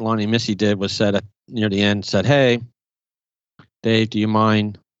story, what Lonnie and Missy did was said near the end, said, "Hey, Dave, do you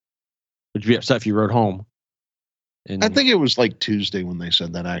mind? Would you be upset if you rode home?" And I think it was like Tuesday when they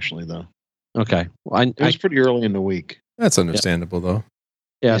said that, actually, though. okay. Well, It was pretty early in the week. That's understandable, though.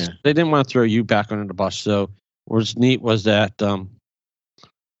 yes, Yeah. they didn't want to throw you back under the bus. So what was neat was that,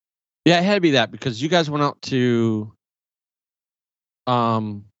 yeah, it had to be that, because you guys went out to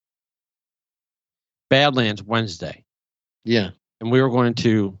Badlands Wednesday, Yeah. and we were going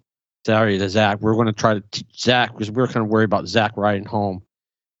to, sorry to Zach, we were going to try to teach Zach, because we were kind of worried about Zach riding home.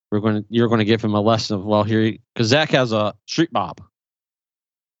 You're going to give him a lesson of, well, here, because Zach has a street bob.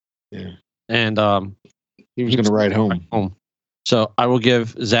 Yeah. And He was going to ride home. So I will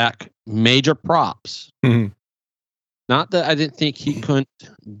give Zach major props. Mhm. Not that I didn't think he couldn't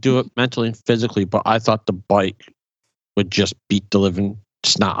do it mentally and physically, but I thought the bike would just beat the living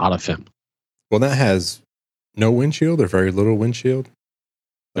snot out of him. Well, that has no windshield or very little windshield.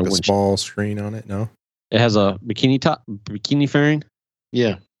 No Like a windshield. small screen on it. No. It has a bikini fairing.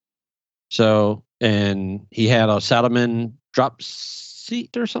 Yeah. So, and he had a Saddleman drop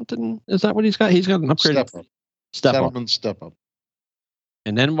seat or something. Is that what he's got? He's got an upgraded Step up. step up. Saddleman step up.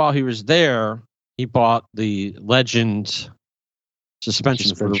 And then while he was there, he bought the Legends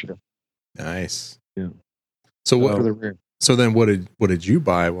suspension. Nice. Yeah. So For what? the rear. So then, what did you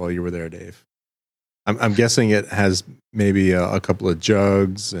buy while you were there, Dave? I'm guessing it has maybe a couple of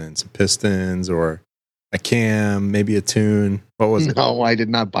jugs and some pistons, or a cam, maybe a tune. What was it? No, I did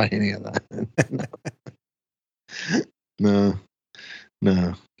not buy any of that. No.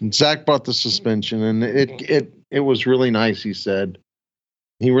 Zach bought the suspension, and it was really nice. He said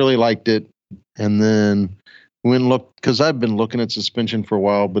he really liked it, and then we went and looked, because I've been looking at suspension for a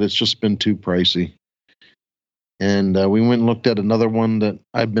while, but it's just been too pricey. And we went and looked at another one that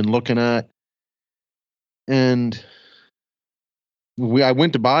I've been looking at, and I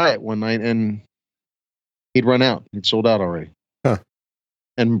went to buy it one night, and he'd run out. He'd sold out already. Huh.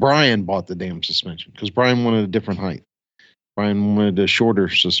 And Brian bought the damn suspension because Brian wanted a different height. Brian wanted a shorter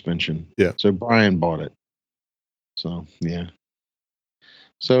suspension. Yeah. So Brian bought it. So, yeah.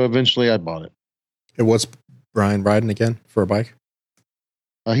 So eventually I bought it. And what's Brian riding again for a bike?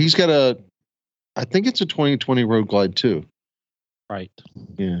 He's got I think it's a 2020 Road Glide too. Right.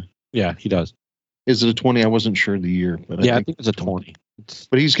 Yeah. Yeah, he does. Is it a 20? I wasn't sure the year, but I think it's a 20.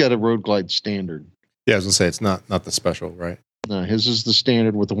 But he's got a Road Glide standard. Yeah, I was gonna say it's not the special, right? No, his is the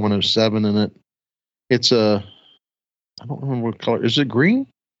standard with the 107 in it. It's I don't remember what color. Is it green?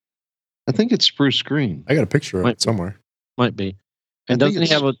 I think it's spruce green. I got a picture of Might it somewhere. Might be. I And think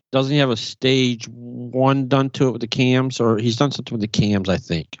doesn't he have a stage 1 done to it with the cams, or he's done something with the cams, I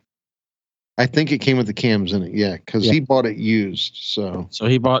think. I think it came with the cams in it, yeah, because Yeah. he bought it used. So So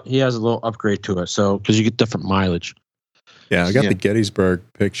he has a little upgrade to it, so because you get different mileage. Yeah, I got Yeah. the Gettysburg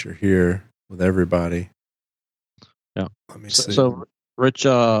picture here with everybody. Yeah. Let me see. So Rich,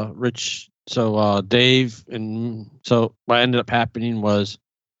 so Dave, and so what ended up happening was,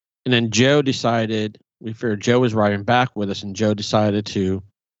 and then Joe decided, we figured Joe was riding back with us, and Joe decided to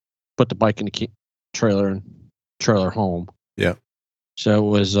put the bike in the trailer and trailer home. Yeah. So it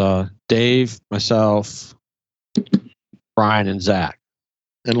was Dave, myself, Brian, and Zach,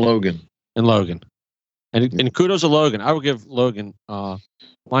 and Logan. and Logan. And kudos to Logan. I would give Logan, Lonnie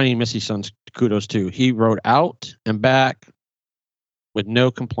and Missy's son's kudos too. He rode out and back with no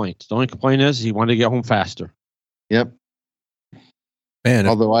complaints. The only complaint is he wanted to get home faster. Yep. Man,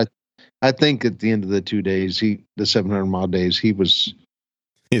 Although I think at the end of the 2 days, the 700-mile days, he was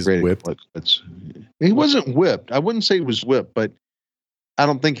he's ready to whipped. call it quits. He wasn't whipped. I wouldn't say he was whipped, but I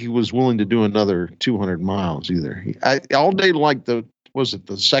don't think he was willing to do another 200 miles either. All day, like the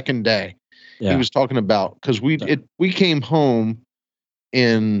second day, Yeah. he was talking about, because we came home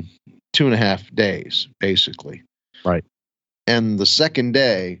in 2.5 days, basically. Right. And the second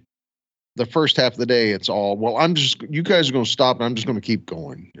day, the first half of the day, it's all, well, you guys are going to stop, and I'm just going to keep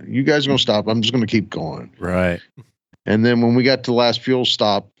going. You guys are going to stop, I'm just going to keep going. Right. And then when we got to the last fuel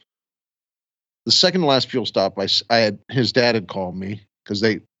stop, the second to last fuel stop, his dad had called me because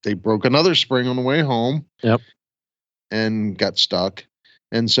they broke another spring on the way home. Yep. And got stuck.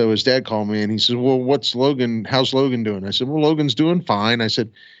 And so his dad called me and he said, well, how's Logan doing? I said, well, Logan's doing fine. I said,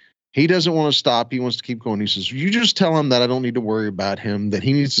 he doesn't want to stop. He wants to keep going. He says, you just tell him that I don't need to worry about him, that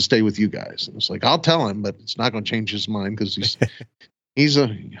he needs to stay with you guys. And it's like, I'll tell him, but it's not going to change his mind because he's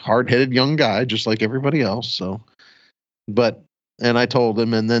a hard-headed young guy, just like everybody else. So, and I told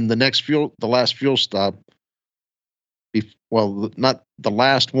him, and then the last fuel stop, not the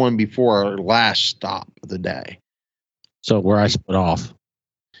last one before our last stop of the day. So where I split off.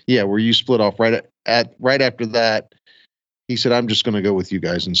 Yeah, where you split off right after that. He said, I'm just going to go with you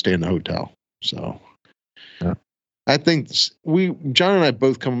guys and stay in the hotel. So yeah. I think John and I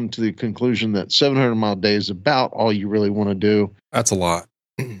both come to the conclusion that 700-mile day is about all you really want to do. That's a lot.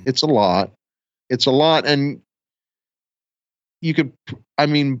 It's a lot. It's a lot. And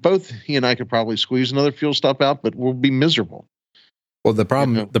both he and I could probably squeeze another fuel stop out, but we'll be miserable. Well, the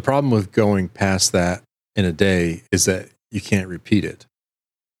problem with going past that in a day is that you can't repeat it.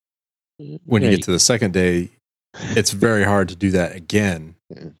 When you get to the second day, it's very hard to do that again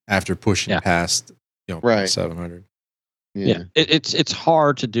after pushing past, right. 700. Yeah. It's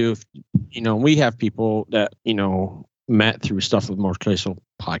hard to do. We have people that, met through stuff with Motorcycle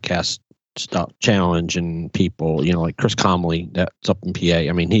Podcast stuff, challenge, and people, like Chris Comley that's up in PA.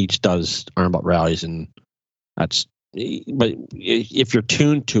 I mean, he does Ironbutt rallies, and but if you're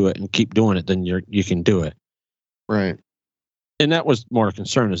tuned to it and keep doing it, then you can do it. Right. And that was more a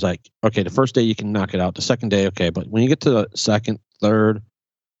concern, is like, okay, the first day you can knock it out. The second day, okay. But when you get to the second, third,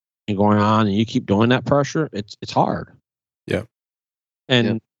 and going on, and you keep doing that pressure, it's hard. Yeah.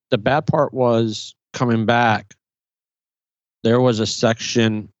 And the bad part was coming back. There was a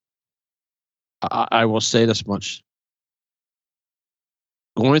section, I will say this much.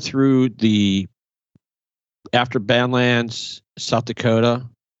 Going through after Badlands, South Dakota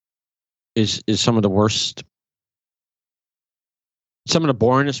is some of the worst, some of the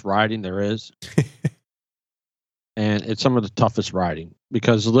boringest riding there is. And it's some of the toughest riding,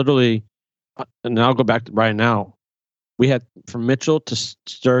 because literally, and I'll go back to right now, we had from Mitchell to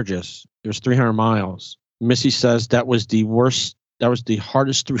Sturgis, it was 300 miles. Missy says that was the worst, that was the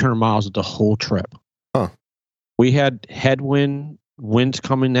hardest 300 miles of the whole trip. Huh. We had winds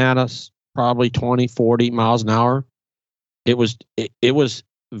coming at us, probably 20, 40 miles an hour. It was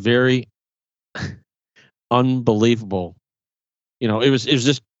very unbelievable.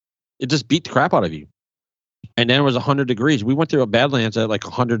 It just beat the crap out of you. And then it was 100 degrees. We went through a Badlands at like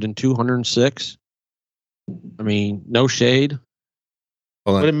 102, 106. I mean, no shade.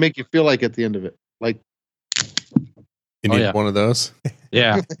 What did it make you feel like at the end of it? Like, you need one of those?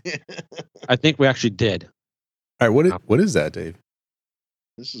 Yeah. I think we actually did. All right. What is that, Dave?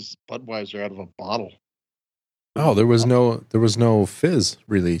 This is Budweiser out of a bottle. Oh, there was no fizz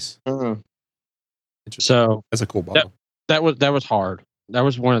release. So that's a cool bottle. That was hard. That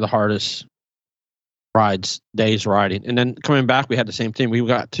was one of the hardest days riding. And then coming back, we had the same thing. We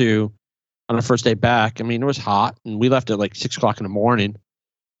got to, on the first day back, I mean, it was hot, and we left at like 6 o'clock in the morning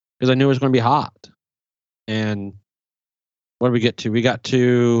because I knew it was going to be hot. And what did we get to? We got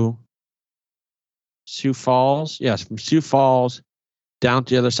to Sioux Falls. Yes, from Sioux Falls down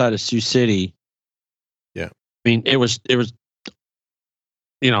to the other side of Sioux City. Yeah. I mean, it was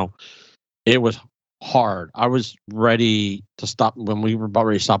hard. I was ready to stop when we were about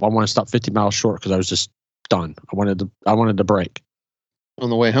ready to stop. I wanted to stop 50 miles short because I was just done. I wanted to break. On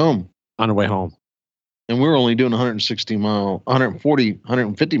the way home. On the way home. And we were only doing 150 miles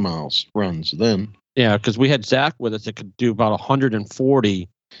runs then. Yeah, because we had Zach with us that could do about 140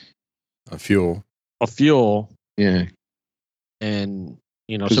 a fuel. Yeah. And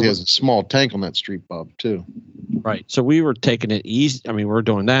because he has a small tank on that Street Bob too. Right. So we were taking it easy. I mean, we were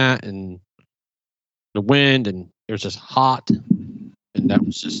doing that, and the wind, and it was just hot, and that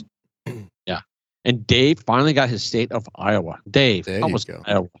was just yeah. And Dave finally got his state of Iowa. Dave, there how you was go.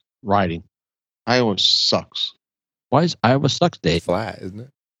 Iowa riding? Iowa sucks. Why is Iowa sucks, Dave? It's flat, isn't it?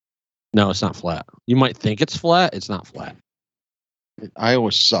 No, it's not flat. You might think it's flat. It's not flat.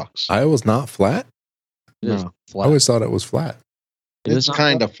 Iowa sucks. Iowa's not flat? It is No. I flat. always thought it was flat. It is It's not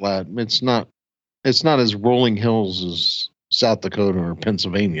kind of flat. It's not as rolling hills as South Dakota or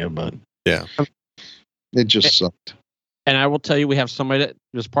Pennsylvania, but Yeah. it just sucked. And I will tell you, we have somebody that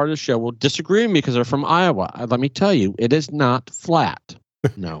was part of the show will disagree with me because they're from Iowa. Let me tell you, it is not flat.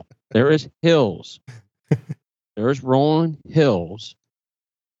 No. There is hills. There is rolling hills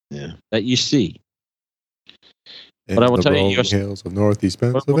Yeah. that you see. In But I will the tell you, rolling yes. hills of Northeast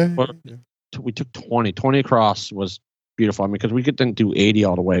Pennsylvania. We took 20. 20 across was beautiful. I mean, because we didn't do 80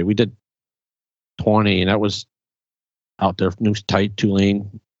 all the way. We did 20, and that was out there, new tight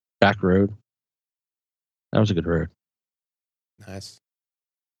 2-lane back road. That was a good road. Nice.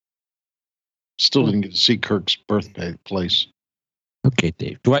 Still didn't get to see Kirk's birthday place. Okay,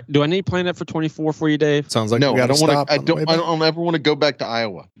 Dave. Do I need to plan that for 24 for you, Dave? Sounds like No, we I got to don't want stop. to. I on the way don't. I back. don't ever want to go back to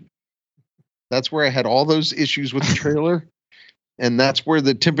Iowa. That's where I had all those issues with the trailer, and that's where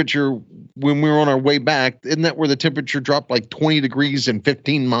the temperature when we were on our way back. Isn't that where the temperature dropped like 20 degrees in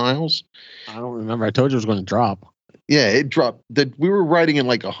 15 miles? I don't remember. I told you it was going to drop. Yeah, it dropped. We were riding in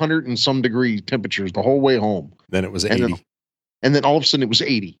like 100 and some degree temperatures the whole way home, Then it was And 80. and then all of a sudden it was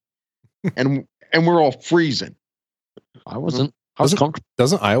 80, and we're all freezing. I wasn't. I was Doesn't- comfortable.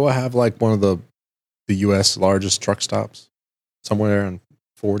 Doesn't Iowa have like one of the U.S. largest truck stops? Somewhere on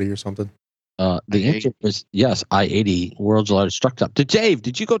 40 or something? The I-80. answer is yes. I-80, world's largest truck stop.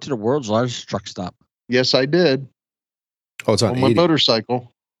 Did you go to the world's largest truck stop? Yes, I did Oh, it's on on my 80.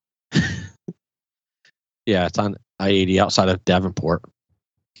 motorcycle. Yeah, it's on I-80 outside of Davenport.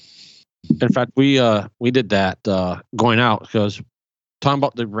 In fact, we did that going out because talking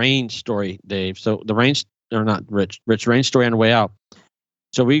about the rain story, Dave. So the rain, or not Rich rain story on the way out.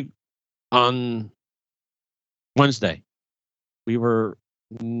 So we on Wednesday, we were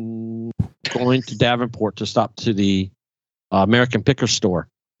going to Davenport to stop to the American Picker store,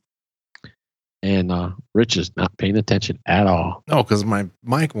 and Rich is not paying attention at all. No, because my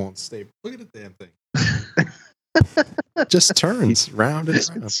mic won't stay. Look at the damn thing. Just turns round and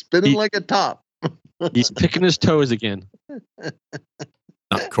round. It's spinning He- like a top. He's picking his toes again.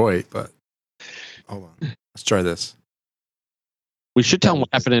 Not quite, but hold on. Let's try this. We should tell him what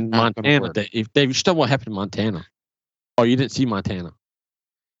happened in Not gonna Montana. work. Dave, you should tell him what happened in Montana. Oh, you didn't see Montana.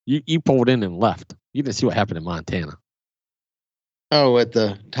 You pulled in and left. You didn't see what happened in Montana. Oh, at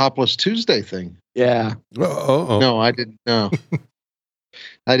the Topless Tuesday thing. Yeah. Oh. No, I didn't. No,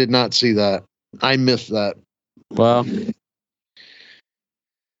 I did not see that. I missed that. Well,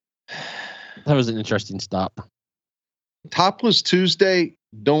 that was an interesting stop. Topless Tuesday,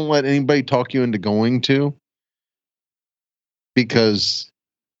 don't let anybody talk you into going to, because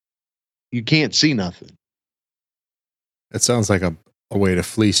you can't see nothing. It sounds like a way to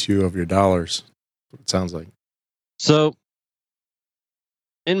fleece you of your dollars. It sounds like. So,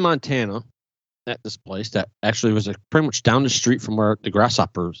 in Montana, at this place that actually was pretty much down the street from where the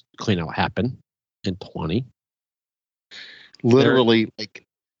grasshoppers cleanout happened in 20, Literally like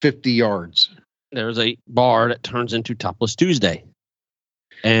 50 yards. there's a bar that turns into Topless Tuesday.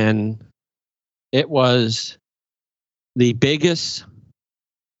 And it was the biggest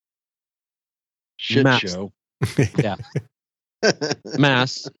Shit Maps. show.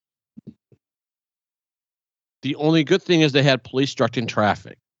 mass. The only good thing is they had police directing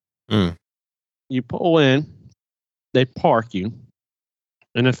traffic. Mm. You pull in, they park you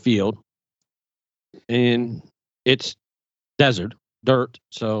in a field, and it's desert, dirt,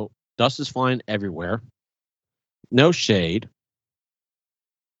 so dust is flying everywhere. No shade.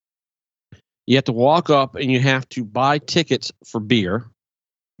 You have to walk up and you have to buy tickets for beer.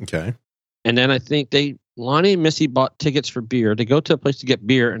 Okay. And then I think Lonnie and Missy bought tickets for beer. They go to a place to get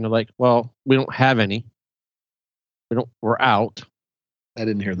beer, and they're like, "Well, we don't have any. We're out." I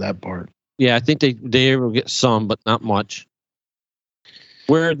didn't hear that part. Yeah, I think they will get some, but not much.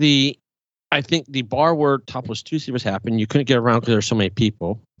 Where I think the bar where Topless Tuesday was happening, you couldn't get around because there's so many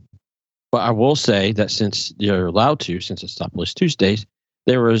people. But I will say that since you're allowed to, since it's Topless Tuesdays,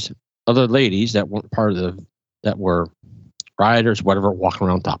 there was other ladies that weren't part of that were rioters, whatever, walking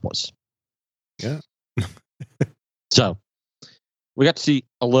around topless. Yeah. So we got to see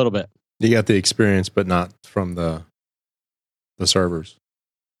a little bit. You got the experience, but not from the servers.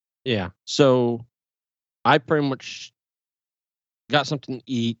 Yeah. So I pretty much got something to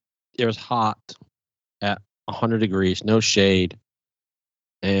eat. It was hot at 100 degrees, no shade.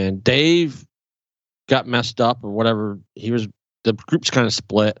 And Dave got messed up or whatever. The group's kind of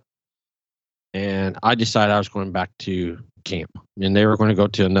split. And I decided I was going back to camp. And they were going to go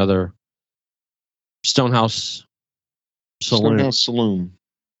to another Stonehouse Saloon. Stonehouse Saloon.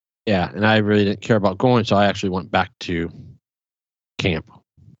 Yeah. And I really didn't care about going. So I actually went back to camp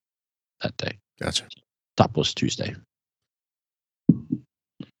that day. Gotcha. Topless Tuesday.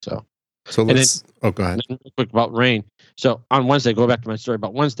 So let's. Go ahead. And then real quick about rain. So on Wednesday, go back to my story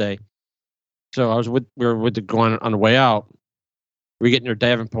about Wednesday. So we were going on the way out. We get near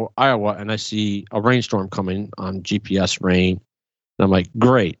Davenport, Iowa, and I see a rainstorm coming on GPS rain. And I'm like,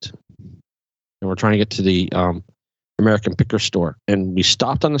 great. And we're trying to get to the American Picker store. And we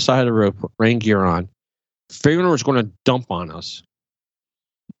stopped on the side of the road, put rain gear on, figuring it was going to dump on us.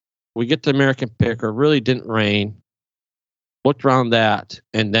 We get to American Picker, really didn't rain. Looked around that,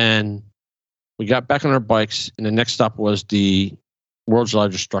 and then we got back on our bikes, and the next stop was the world's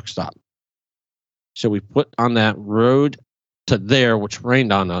largest truck stop. So we put on that road to there, which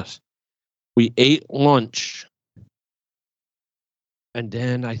rained on us. We ate lunch, and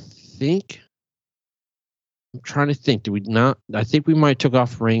then I'm trying to think, did we not? I think we might have took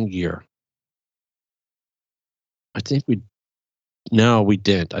off rain gear. No, we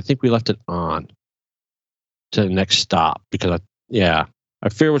didn't. I think we left it on to the next stop because I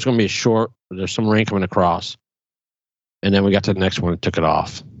fear it was going to be a short. There's some rain coming across, and then we got to the next one and took it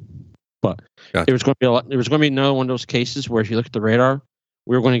off. But Gotcha. It was going to be a lot. There was going to be another one of those cases where if you look at the radar,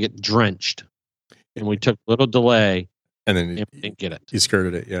 we were going to get drenched, and we took a little delay, and then and we didn't get it. You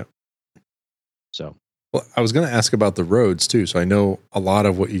skirted it, yeah. So, well, I was going to ask about the roads too. So I know a lot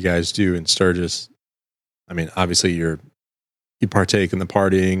of what you guys do in Sturgis. I mean, obviously you partake in the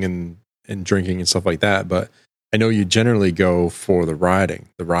partying and drinking and stuff like that, but I know you generally go for the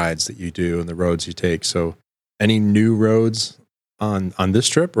rides that you do and the roads you take. So any new roads on this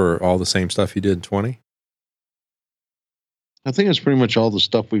trip, or all the same stuff you did in 20? I think it's pretty much all the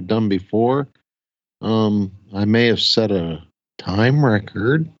stuff we've done before. I may have set a time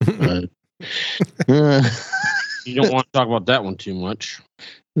record. But, you don't want to talk about that one too much.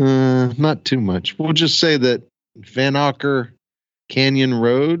 Not too much. We'll just say that Van Acker Canyon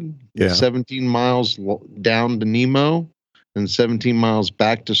Road, 17 miles down to Nemo and 17 miles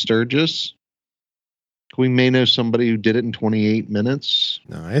back to Sturgis. We may know somebody who did it in 28 minutes.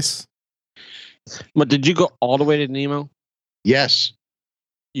 Nice. But did you go all the way to Nemo? Yes.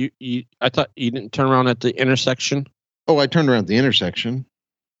 I thought you didn't turn around at the intersection. Oh, I turned around at the intersection.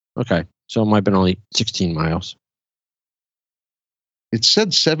 Okay. So it might have been only 16 miles. It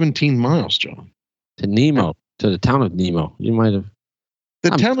said 17 miles, John. To Nemo, to the town of Nemo. You might have. The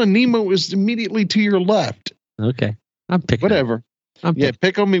town of Nemo is immediately to your left. Okay. I'm picking. Whatever.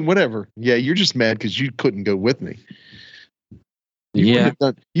 Pick on me, whatever. Yeah, you're just mad because you couldn't go with me. You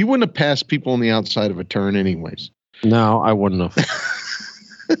wouldn't have passed people on the outside of a turn anyways. No, I wouldn't have.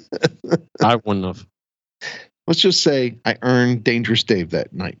 I wouldn't have. Let's just say I earned Dangerous Dave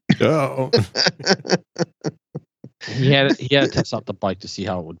that night. Oh. He had to test out the bike to see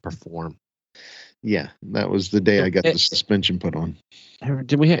how it would perform. Yeah, that was the day I got the suspension put on.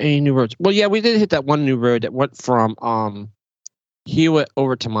 Did we hit any new roads? Well, yeah, we did hit that one new road that went from Hewitt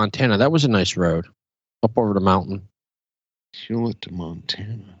over to Montana. That was a nice road up over the mountain. Hewitt to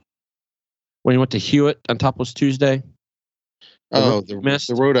Montana. When you went to Hewitt on Topless Tuesday?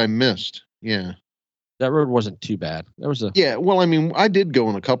 The road I missed. Yeah. That road wasn't too bad. Yeah, well, I mean, I did go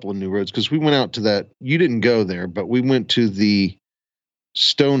on a couple of new roads because we went out to that. You didn't go there, but we went to the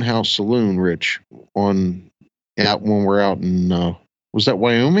Stonehouse Saloon, Rich, when we're out in, was that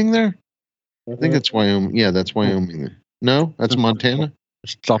Wyoming there? I think it's Wyoming. Yeah, that's Wyoming there. No, that's Montana?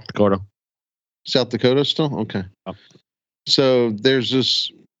 South Dakota. South Dakota still? Okay. Yep. So there's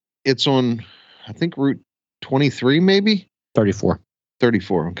this, it's on, I think, Route 23 maybe? 34.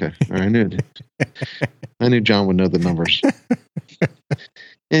 34. Okay. All right, I knew John would know the numbers.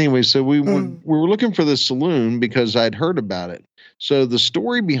 Anyway, so we were looking for this saloon because I'd heard about it. So the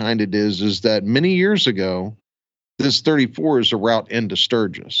story behind it is that many years ago, this 34 is a route into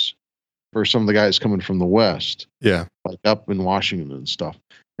Sturgis for some of the guys coming from the West. Yeah. Like up in Washington and stuff.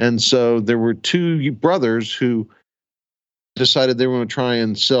 And so there were two brothers who decided they were going to try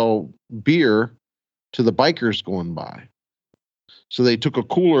and sell beer to the bikers going by. So they took a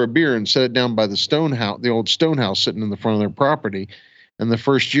cooler of beer and set it down by the Stonehouse, the old Stonehouse sitting in the front of their property. And the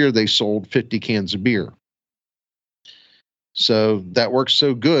first year they sold 50 cans of beer. So that worked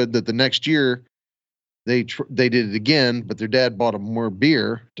so good that the next year they did it again, but their dad bought them more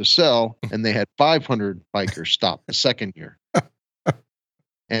beer to sell, and they had 500 bikers stop the second year.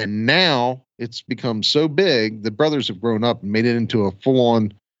 And now it's become so big, the brothers have grown up and made it into a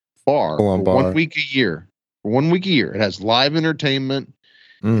full-on bar for 1 week a year. For 1 week a year. It has live entertainment.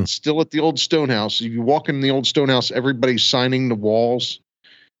 It's still at the old Stonehouse. If you walk in the old Stonehouse, everybody's signing the walls.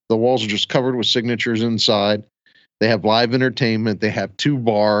 The walls are just covered with signatures inside. They have live entertainment. They have 2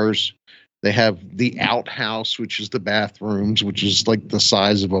 bars. They have the outhouse, which is the bathrooms, which is like the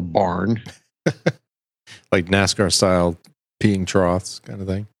size of a barn. Like NASCAR style peeing troughs kind of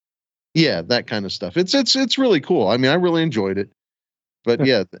thing. Yeah, that kind of stuff. It's really cool. I mean, I really enjoyed it. But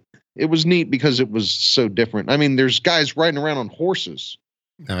yeah, it was neat because it was so different. I mean, there's guys riding around on horses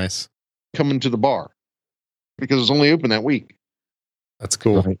Nice. coming to the bar because it's only open that week. That's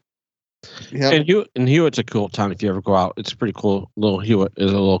cool. Right. Yeah. And Hewitt's a cool town if you ever go out. It's pretty cool. Little Hewitt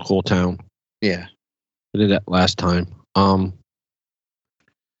is a little cool town. Yeah. We did that last time.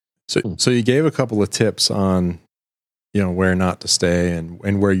 So you gave a couple of tips on, where not to stay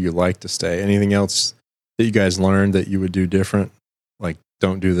and where you like to stay. Anything else that you guys learned that you would do different? Like,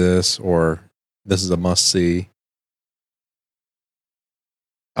 don't do this, or this is a must see.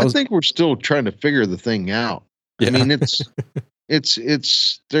 I think we're still trying to figure the thing out. Yeah. I mean,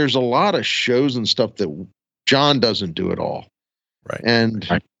 it's there's a lot of shows and stuff that John doesn't do at all. Right.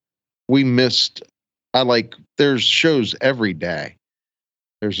 And we missed, there's shows every day.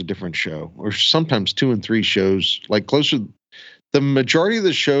 There's a different show, or sometimes 2 and 3 shows, like closer. The majority of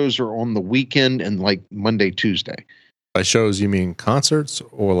the shows are on the weekend and like Monday, Tuesday. By shows, you mean concerts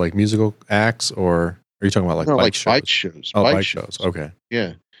or like musical acts, or are you talking about bike shows? Bike shows. Oh, bike shows. Okay.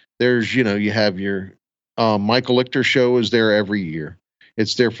 Yeah. There's, you have your Michael Lichter show is there every year.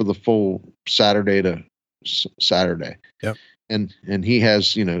 It's there for the full Saturday to Saturday. Yep. And he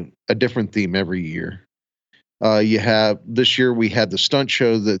has, a different theme every year. You have, this year we had the stunt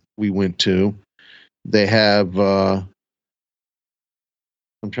show that we went to. They have, I'm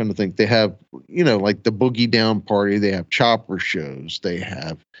trying to think. They have, like the Boogie Down Party. They have chopper shows. They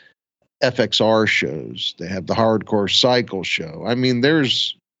have FXR shows. They have the Hardcore Cycle show. I mean,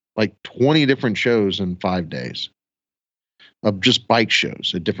 there's like 20 different shows in 5 days of just bike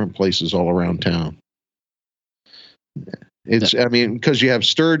shows at different places all around town. I mean, because you have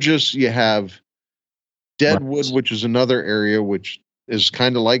Sturgis, you have Deadwood, which is another area which is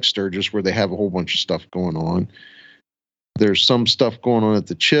kind of like Sturgis, where they have a whole bunch of stuff going on. There's some stuff going on at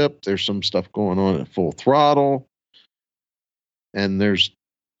the Chip. There's some stuff going on at Full Throttle. And there's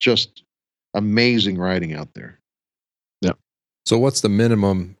just amazing riding out there. Yeah. So what's the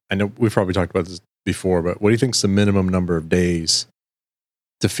minimum? I know we've probably talked about this before, but what do you think is the minimum number of days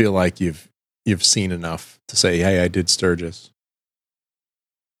to feel like you've seen enough to say, hey, I did Sturgis?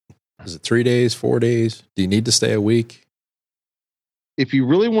 Is it 3 days, 4 days? Do you need to stay a week? If you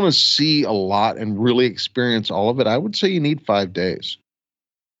really want to see a lot and really experience all of it, I would say you need 5 days.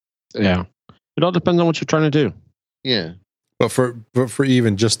 Yeah. It all depends on what you're trying to do. Yeah. But for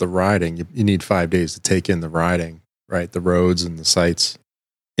even just the riding, you need 5 days to take in the riding, right? The roads and the sites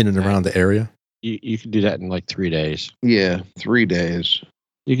in and around the area. You can do that in like 3 days. Yeah, 3 days.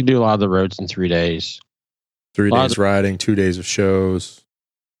 You can do a lot of the roads in 3 days. 3 days riding, 2 days of shows.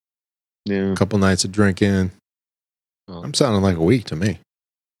 Yeah. A couple nights of drinking. I'm sounding like a week to me.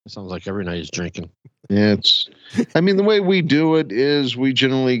 It sounds like every night is drinking. Yeah, I mean, the way we do it is we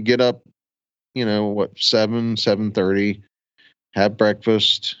generally get up, 7:30, have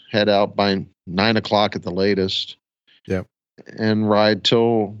breakfast, head out by 9 o'clock at the latest. Yep. And ride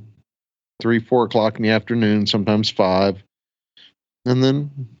till 3, 4 o'clock in the afternoon, sometimes 5. And then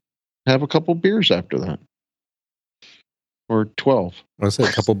have a couple beers after that. Or 12. I say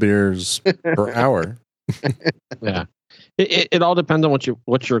a couple beers per hour. Yeah. It all depends on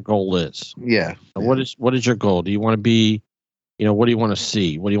what your goal is. Yeah. What is your goal? Do you want to be, what do you want to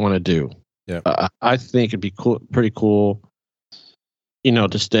see? What do you want to do? Yeah. I think it'd be pretty cool,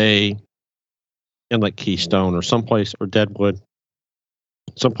 to stay in like Keystone or someplace, or Deadwood,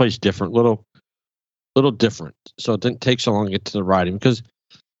 someplace different, little different. So it didn't take so long to get to the riding, because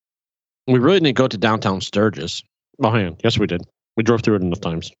we really didn't go to downtown Sturgis. Oh, hang on. Yes, we did. We drove through it enough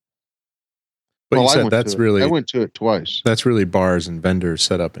times. But Well, you I said went that's to it. really I went to it twice. that's really bars and vendors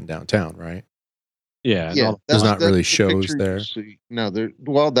set up in downtown, right? Yeah. Yeah, There's not really the shows picture there. you see. No,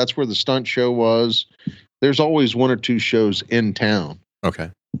 that's where the stunt show was. There's always 1 or 2 shows in town, Okay.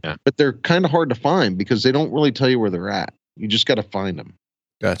 but they're kind of hard to find because they don't really tell you where they're at. You just got to find them.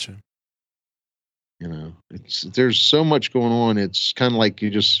 Gotcha. There's so much going on. It's kind of like you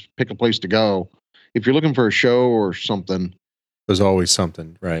just pick a place to go. If you're looking for a show or something, There's always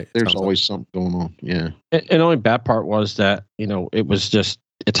something, right? there's Sounds always something going on. Yeah. And the only bad part was that, it was just,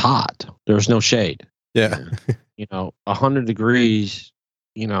 it's hot. There was no shade. Yeah. 100 degrees,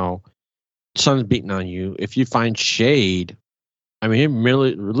 sun's beating on you. If you find shade, I mean, it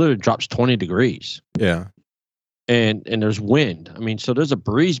literally drops 20 degrees. Yeah. And there's wind. I mean, so there's a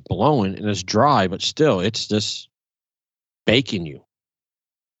breeze blowing and it's dry, but still, it's just baking you.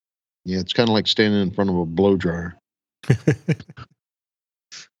 Yeah. It's kind of like standing in front of a blow dryer.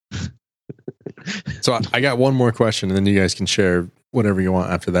 So I got one more question, and then you guys can share whatever you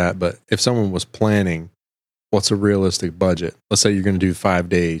want after that. But if someone was planning, what's a realistic budget? Let's say you're going to do 5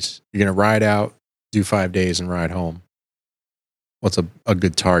 days. You're going to ride out, do 5 days, and ride home. What's a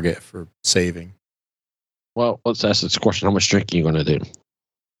good target for saving? Well, let's ask this question. How much drinking are you going to do?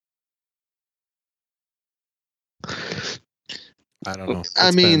 I don't know.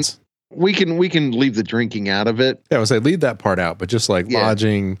 I mean, we can leave the drinking out of it. Yeah, I would say leave that part out, but just like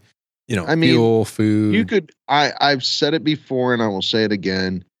lodging, fuel, food. You could. I've said it before, and I will say it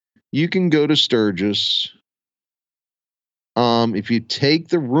again. You can go to Sturgis. If you take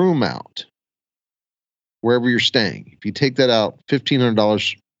the room out, wherever you're staying, if you take that out,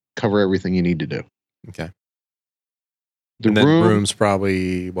 $1,500 cover everything you need to do. Okay. The room's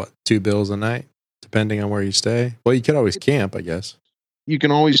probably $2 a night, depending on where you stay. Well, you could always camp, I guess. You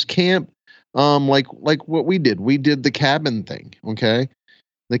can always camp. Like what we did. We did the cabin thing. Okay.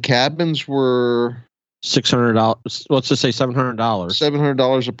 The cabins were $600. Let's just say $700.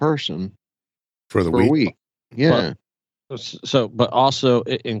 $700 a person for the week. Yeah. But also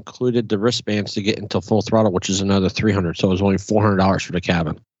it included the wristbands to get into full throttle, which is another $300. So it was only $400 for the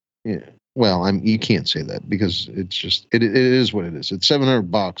cabin. Yeah. Well, you can't say that because it's just it is what it is. It's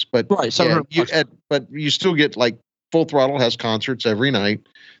 $700, but right, $700. But you still get like full throttle has concerts every night.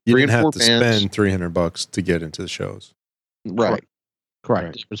 You didn't have to spend $300 to get into the shows. Right.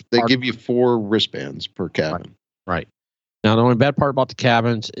 Correct. Right. They give you 4 wristbands per cabin. Right. Now, the only bad part about the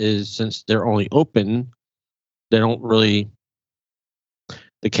cabins is since they're only open, they don't really.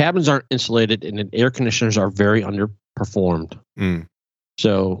 The cabins aren't insulated, and the air conditioners are very underperformed.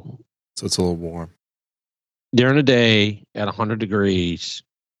 So it's a little warm. During the day at 100 degrees,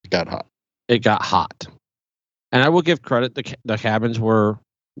 it got hot. And I will give credit. The cabins were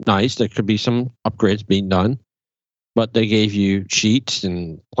nice. There could be some upgrades being done, but they gave you sheets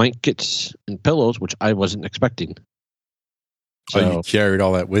and blankets and pillows, which I wasn't expecting. So you carried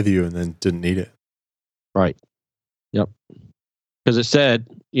all that with you and then didn't need it. Right. Yep. Because it said,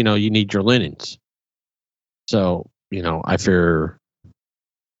 you need your linens. So, I fear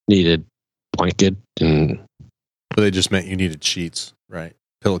needed blanket and. But they just meant you needed sheets, right?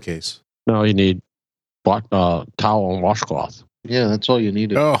 Pillowcase. No, you need towel and washcloth. Yeah, that's all you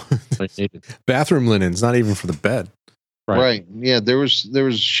needed. Oh, bathroom linens, not even for the bed. Right. Yeah, there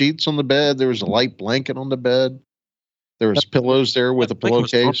was sheets on the bed. There was a light blanket on the bed. There was pillows there with a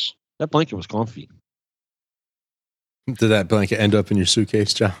pillowcase. That blanket was comfy. Did that blanket end up in your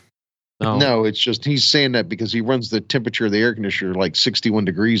suitcase, John? No, it's just he's saying that because he runs the temperature of the air conditioner like 61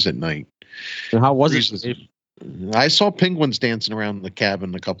 degrees at night. And how was it? I saw penguins dancing around the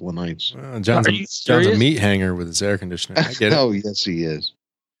cabin a couple of nights. John's a meat hanger with his air conditioner. I get it. Oh, yes, he is.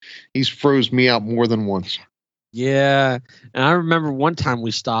 He's froze me out more than once. Yeah. And I remember one time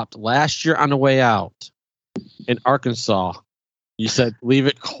we stopped last year on the way out in Arkansas. You said, leave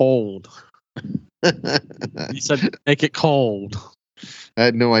it cold. You said, make it cold. I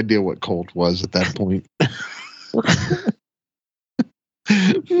had no idea what cold was at that point.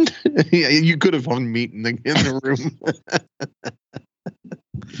 Yeah, you could have hung meat in the room.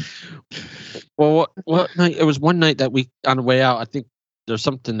 Well, what night? It was one night that we on the way out. I think there's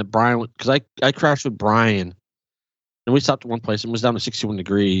something that Brian, because I crashed with Brian, and we stopped at one place and it was down to 61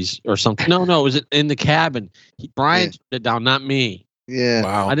 degrees or something. No, it was in the cabin. Brian turned it down, not me. Yeah,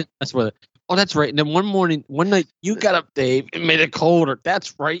 wow. I didn't. That's what. Oh, that's right. And then one night, you got up, Dave, and made it colder.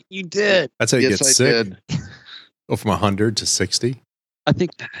 That's right, you did. That's how you get sick. Did. Go from 100 to 60. I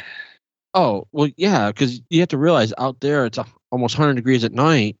think. Oh well, yeah, because you have to realize out there it's almost 100 degrees at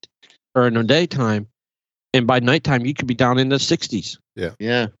night or in the daytime, and by nighttime you could be down in the 60s.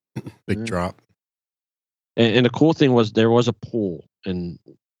 Yeah. Big drop. And the cool thing was there was a pool, and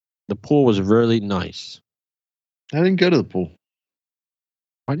the pool was really nice. I didn't go to the pool.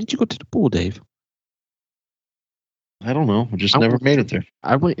 Why didn't you go to the pool, Dave? I don't know. I just never made it there.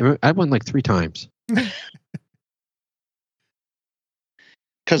 I went like 3 times.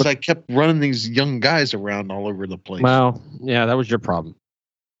 Because I kept running these young guys around all over the place. Well, yeah, that was your problem.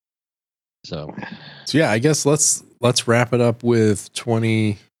 So yeah, I guess let's wrap it up with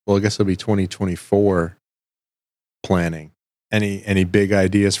 20. Well, I guess it'll be 2024 planning. Any big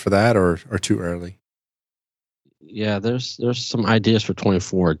ideas for that, or too early? Yeah, there's some ideas for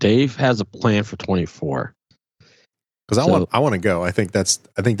 24. Dave has a plan for 24. Because I want to go. I think that's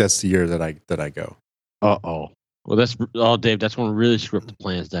the year that I go. Well, Dave, that's when we really screw up the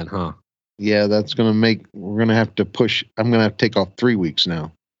plans then, huh? Yeah, we're going to have to push. I'm going to have to take off 3 weeks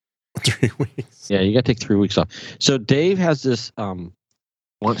now. 3 weeks. Yeah, you got to take 3 weeks off. So Dave has this,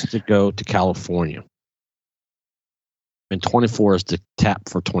 wants to go to California. and 24 is the tap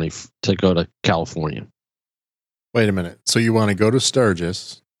for 20 to go to California. Wait a minute. So you want to go to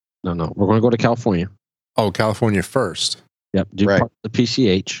Sturgis? No, we're going to go to California. Oh, California first. Yep, do Right. part of the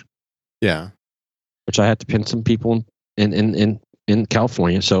PCH, Yeah. which I had to pin some people in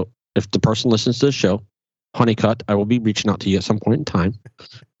California. So if the person listens to the show, Honeycutt, I will be reaching out to you at some point in time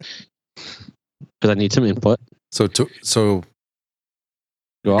because I need some input. So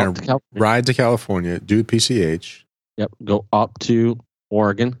Go You're up to gonna California. ride to California, do PCH. Yep, go up to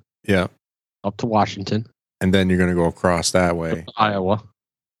Oregon, Yeah. up to Washington, And then you're going to go across that way, Iowa,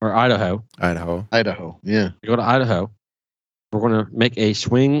 or Idaho. Idaho. Idaho. Yeah. You go to Idaho. We're going to make a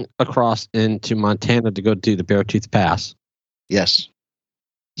swing across into Montana to go do the Beartooth Pass. Yes.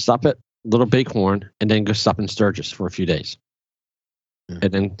 Stop at Little Bighorn, and then go stop in Sturgis for a few days. Yeah.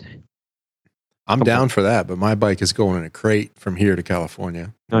 And then, I'm Come down on. for that, but my bike is going in a crate from here to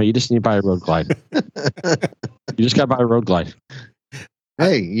California. no, you just need to buy a road glide. You just got to buy a road glide.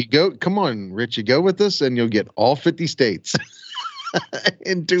 Hey, you go. Come on, Rich. You go with us, and you'll get all 50 states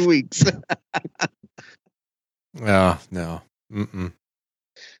in 2 weeks. No. Mm-mm.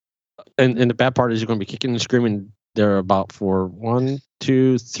 And the bad part is you're going to be kicking and screaming there about for 1,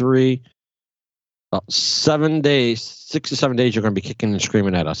 2, 3, about 7 days, 6 to 7 days. You're going to be kicking and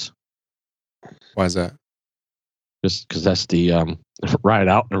screaming at us. Why is that? Just because that's the ride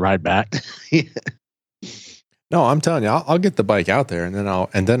out and ride back. Yeah. No, I'm telling you, I'll get the bike out there and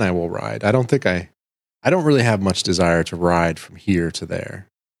then I will ride. I don't really have much desire to ride from here to there.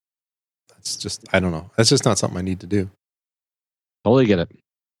 That's just, I don't know. That's just not something I need to do. Totally get it.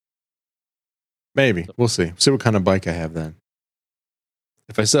 Maybe. We'll see. See what kind of bike I have then.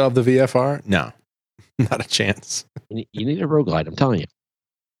 If I still have the VFR, no, not a chance. You need a road glide. I'm telling you.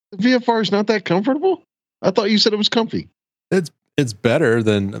 The VFR is not that comfortable. I thought you said it was comfy. It's better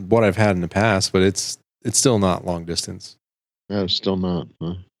than what I've had in the past, but it's still not long distance. No, still not.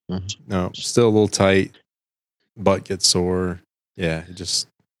 No, still a little tight. Butt gets sore. Yeah, it just,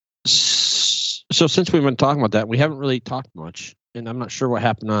 So since we've been talking about that, we haven't really talked much, and I'm not sure what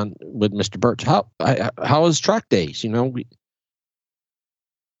happened with Mr. Birch. How is track days?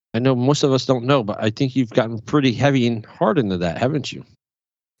 I know most of us don't know, but I think you've gotten pretty heavy and hard into that, haven't you?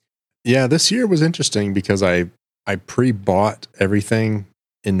 yeah, this year was interesting because I pre-bought everything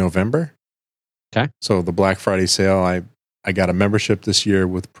in November. Okay. So the Black Friday sale, I got a membership this year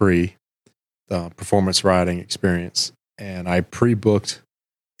with the Performance Riding Experience, and I pre-booked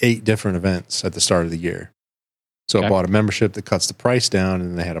 8 different events at the start of the year. So Okay. I bought a membership that cuts the price down,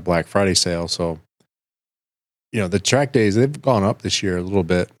 and they had a Black Friday sale. So, the track days, they've gone up this year a little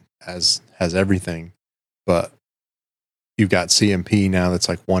bit, as has everything, but you've got CMP now that's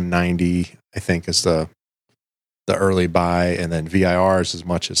like 190, I think, is the early buy, and then VIR is as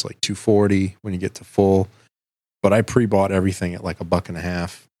much as like 240 when you get to full. But I pre-bought everything at like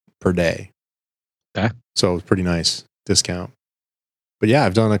 $1.50 per day. Okay. So it was pretty nice discount. But yeah,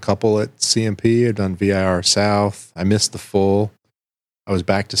 I've done a couple at CMP. I've done VIR South. I missed the full. I was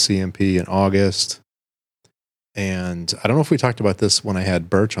back to CMP in August. And I don't know if we talked about this when I had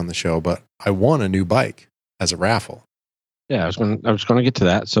Birch on the show, but I won a new bike as a raffle. Yeah, I was going to get to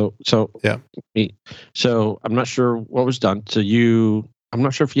that. So Yeah. So I'm not sure what was done. So I'm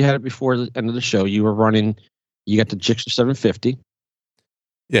not sure if you had it before the end of the show. You got the Gixxer 750.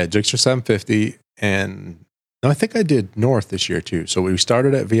 Yeah, Gixxer 750. And no, I think I did North this year too. So we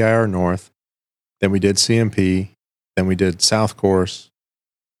started at VIR North, then we did CMP, then we did South Course.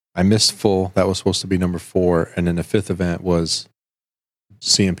 I missed full. That was supposed to be number 4. And then the 5th event was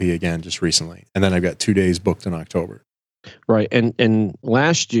CMP again just recently. And then I've got 2 days booked in October. Right. And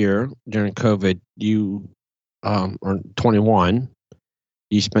last year during COVID, you or 21,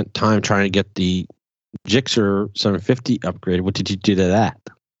 you spent time trying to get the Gixxer 750 upgraded. What did you do to that?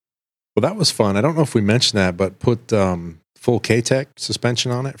 Well, that was fun. I don't know if we mentioned that, but put full K-Tech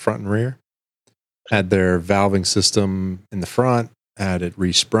suspension on it, front and rear. Had their valving system in the front, had it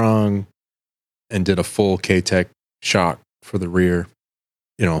resprung, and did a full K-Tech shock for the rear.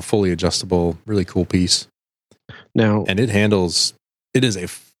 Fully adjustable, really cool piece. Now, And it is a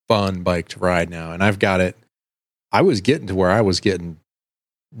fun bike to ride now. And I've got it. I was getting to where I was getting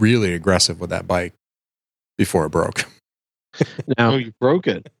really aggressive with that bike before it broke. now, Oh, you broke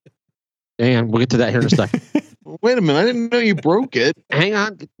it. and we'll get to that here in a second. Wait a minute. I didn't know you broke it. Hang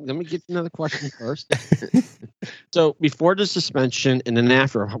on. Let me get another question first. So before the suspension and then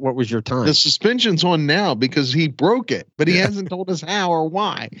after, what was your time? The suspension's on now because he broke it, but he Yeah. hasn't told us how or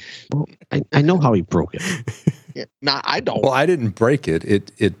why. I know how he broke it. Yeah. Nah, I don't. Well, I didn't break it.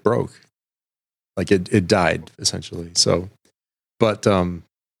 It broke. Like it died essentially. So, but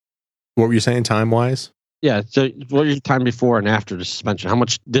what were you saying time wise? Yeah. So what was your time before and after the suspension? How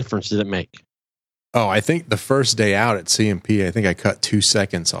much difference did it make? Oh, I think the first day out at CMP, I think I cut 2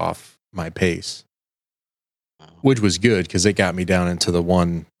 seconds off my pace, which was good because it got me down into the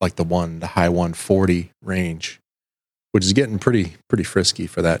high 140 range, which is getting pretty frisky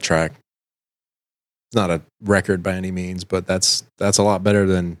for that track. It's not a record by any means, but that's a lot better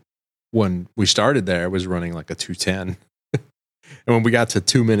than when we started there. I was running like a 210. And when we got to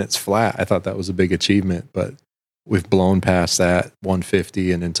 2 minutes flat, I thought that was a big achievement, but we've blown past that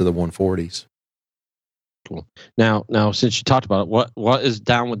 150 and into the 140s. Cool. Now, since you talked about it, what is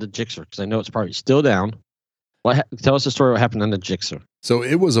down with the Gixxer? Because I know it's probably still down. Tell us the story of what happened on the Gixxer. So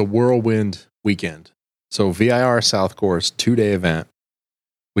it was a whirlwind weekend. So VIR South Course 2-day event.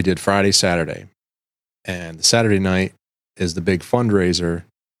 We did Friday, Saturday. And the Saturday night is the big fundraiser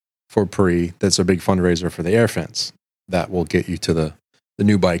for PRE. That's a big fundraiser for the air fence. That will get you to the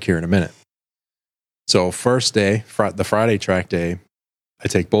new bike here in a minute. So first day, the Friday track day, I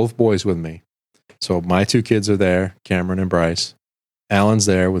take both boys with me. So my 2 kids are there, Cameron and Bryce. Alan's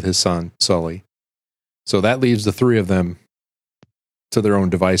there with his son, Sully. So that leaves the 3 of them to their own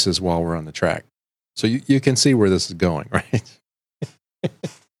devices while we're on the track. So you can see where this is going, right?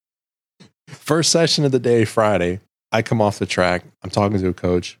 First session of the day, Friday, I come off the track. I'm talking to a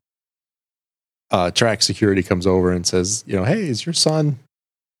coach. Track security comes over and says, hey, is your son,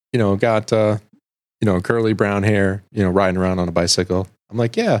 got, curly brown hair, riding around on a bicycle? I'm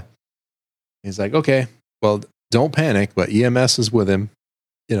like, yeah. He's like, okay, well, don't panic, but EMS is with him,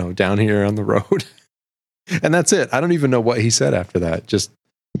 down here on the road. And that's it. I don't even know what he said after that. Just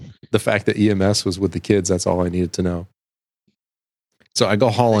the fact that EMS was with the kids, that's all I needed to know. So I go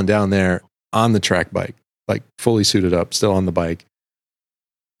hauling down there on the track bike, like fully suited up, still on the bike,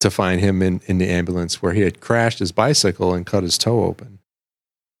 to find him in the ambulance where he had crashed his bicycle and cut his toe open,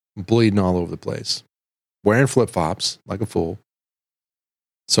 bleeding all over the place, wearing flip-flops like a fool.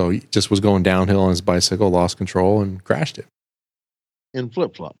 So he just was going downhill on his bicycle, lost control, and crashed it. In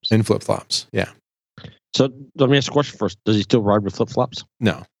flip-flops. In flip-flops, yeah. So let me ask a question first. Does he still ride with flip-flops?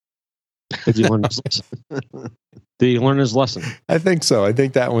 No. Did he learn his lesson? Did he learn his lesson? I think so. I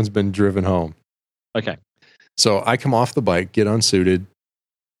think that one's been driven home. Okay. So I come off the bike, get unsuited,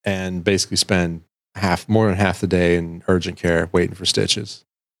 and basically spend more than half the day in urgent care waiting for stitches.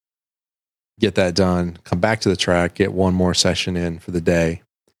 Get that done, come back to the track, get one more session in for the day.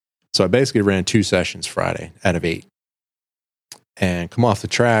 So I basically ran 2 sessions Friday out of 8. And come off the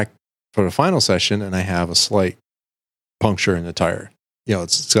track for the final session, and I have a slight puncture in the tire.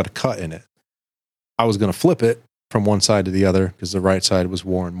 It's got a cut in it. I was going to flip it from one side to the other because the right side was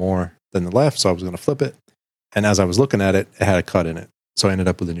worn more than the left, so I was going to flip it. And as I was looking at it, it had a cut in it. So I ended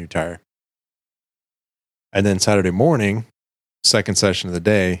up with a new tire. And then Saturday morning, second session of the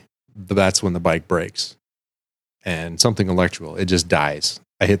day, that's when the bike breaks. And something electrical, it just dies.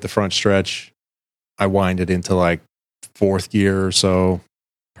 I hit the front stretch. I wind it into like 4th gear or so,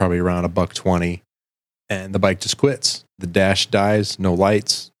 probably around $120. And the bike just quits. The dash dies, no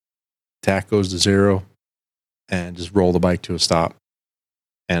lights. Tack goes to 0. And just roll the bike to a stop.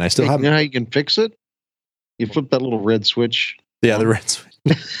 And I still have. You know how you can fix it? You flip that little red switch. Yeah, the red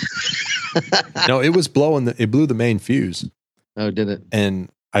switch. No, it was blowing. It blew the main fuse. Oh, did it? And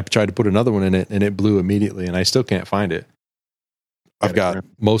I tried to put another one in it, and it blew immediately. And I still can't find it. I've got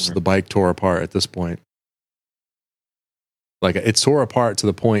most of the bike tore apart at this point. Like it tore apart to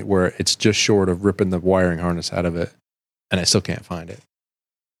the point where it's just short of ripping the wiring harness out of it, and I still can't find it.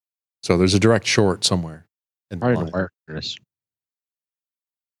 So there's a direct short somewhere in the line. Wire harness.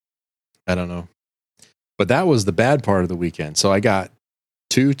 I don't know. But that was the bad part of the weekend. So I got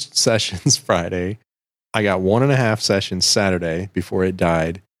 2 sessions Friday. I got 1.5 sessions Saturday before it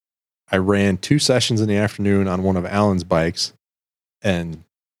died. I ran 2 sessions in the afternoon on one of Alan's bikes. And,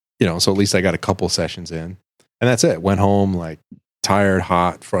 so at least I got a couple sessions in. And that's it. Went home like tired,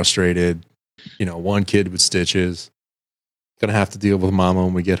 hot, frustrated. 1 kid with stitches. Gonna have to deal with mama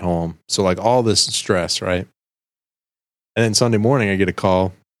when we get home. So like all this stress, right? And then Sunday morning I get a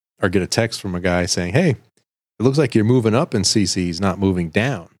call or get a text from a guy saying, hey, it looks like you're moving up in CCs, not moving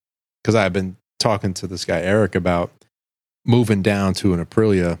down. Because I've been talking to this guy, Eric, about moving down to an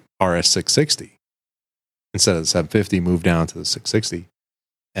Aprilia RS660. Instead of the 750, move down to the 660.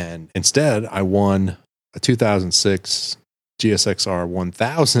 And instead, I won a 2006 GSXR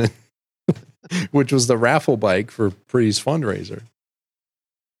 1000, which was the raffle bike for PRE's fundraiser.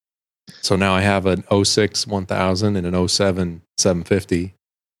 So now I have an 06 1000 and an 07 750,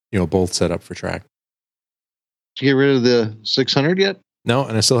 both set up for track. Did you get rid of the 600 yet? No,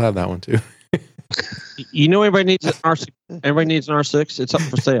 and I still have that one too. Everybody needs an R6. Everybody needs an R6. It's up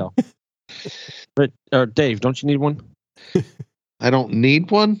for sale. But Dave, don't you need one? I don't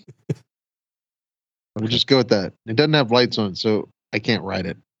need one. We'll just go with that. It doesn't have lights on it, so I can't ride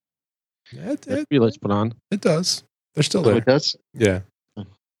it. Let's put on. It does. They're still Oh, there. it does? Yeah.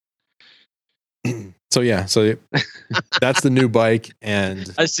 So that's the new bike, and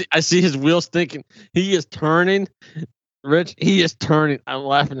I see his wheels thinking. He is turning. Rich, he is turning. I'm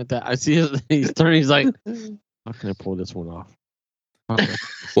laughing at that. I see he's turning. He's like, how can I pull this one off? Okay.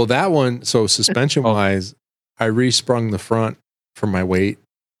 well, that one. So suspension wise, I resprung the front for my weight,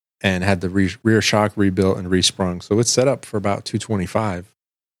 and had the rear shock rebuilt and resprung. So it's set up for about 225.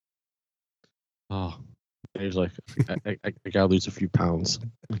 Oh, he's like, I gotta lose a few pounds.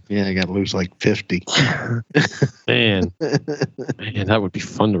 Yeah, I got to lose like 50. Man, that would be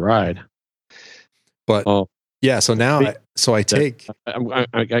fun to ride. But yeah, so now I take. I'm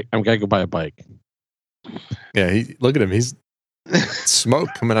gonna go buy a bike. Yeah, look at him. He's smoke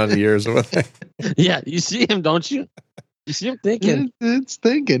coming out of the ears over there. Yeah, you see him, don't you? You see him thinking. It's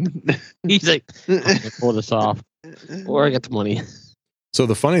thinking. He's like, I'm gonna pull this off, or I got the money. So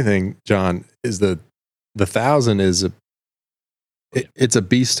the funny thing, John, is the 1000 is it's a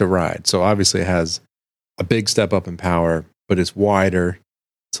beast to ride. So obviously it has a big step up in power, but it's wider,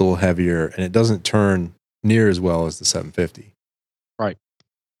 it's a little heavier, and it doesn't turn near as well as the 750. Right.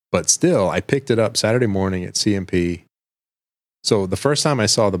 But still, I picked it up Saturday morning at CMP. So the first time I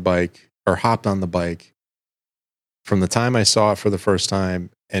saw the bike or hopped on the bike, from the time I saw it for the first time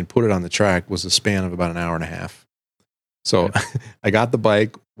and put it on the track was a span of about an hour and a half. So I got the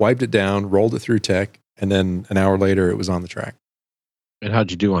bike, wiped it down, rolled it through tech, and then an hour later it was on the track. And how'd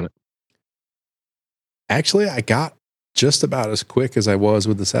you do on it? Actually, I got just about as quick as I was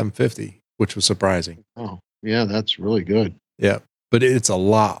with the 750, which was surprising. Oh, yeah, that's really good. Yeah, but it's a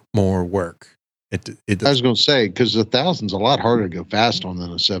lot more work. I was going to say, because the 1000's a lot harder to go fast on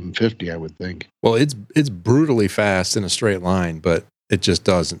than a 750, I would think. Well, it's brutally fast in a straight line, but it just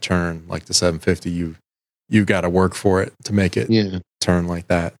doesn't turn like the 750. You've got to work for it to make it turn like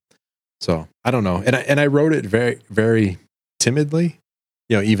that. So I don't know. And I rode it very, very timidly.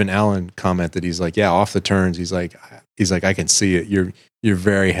 You know, even Alan commented, he's like, yeah, off the turns. He's like, I can see it. You're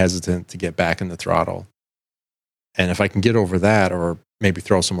very hesitant to get back in the throttle. And if I can get over that, or maybe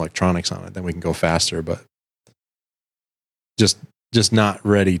throw some electronics on it, then we can go faster, but just not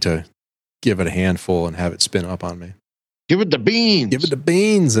ready to give it a handful and have it spin up on me. Give it the beans. Give it the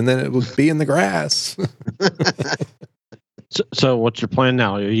beans, and then it will be in the grass. So what's your plan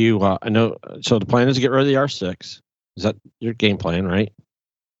now? Are you, I know, so the plan is to get rid of the R6. Is that your game plan, right?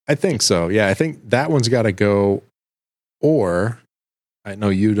 I think so. Yeah, I think that one's got to go, or I know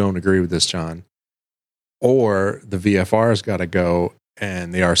you don't agree with this, John, or the VFR's got to go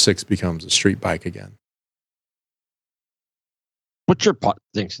and the R6 becomes a street bike again. What's your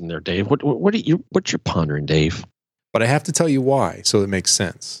thinking there, Dave? What's your pondering, Dave? But I have to tell you why, so it makes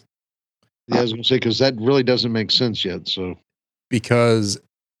sense. Yeah, I was going to say, because that really doesn't make sense yet. So, because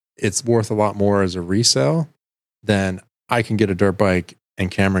it's worth a lot more as a resale, then I can get a dirt bike and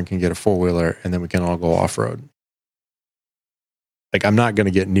Cameron can get a four-wheeler, and then we can all go off-road. Like, I'm not going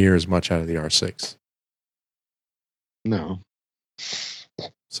to get near as much out of the R6. No.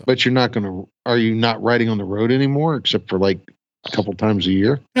 So. But you're not going to, are you not riding on the road anymore, except for like a couple times a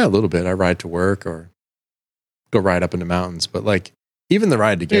year? Yeah, a little bit. I ride to work or go ride up in the mountains, but like even the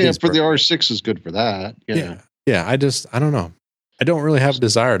ride to Gettysburg. Yeah, for the R6 is good for that. Yeah. I don't know. I don't really have a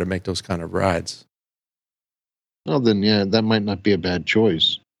desire to make those kind of rides. Well, then, yeah, that might not be a bad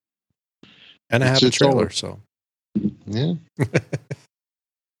choice. And I have a trailer, so. Yeah.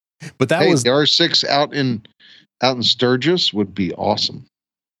 But that was the R6 out in Sturgis would be awesome.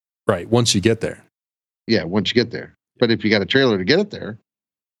 Right. Once you get there. Yeah. Once you get there. But if you got a trailer to get it there,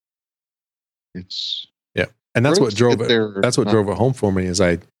 it's. Yeah. And that's what drove it. That's what drove it home for me is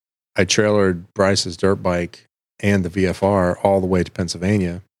I trailered Bryce's dirt bike and the VFR all the way to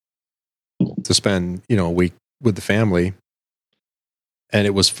Pennsylvania to spend, a week with the family. And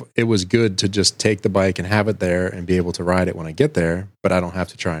it was good to just take the bike and have it there and be able to ride it when I get there, but I don't have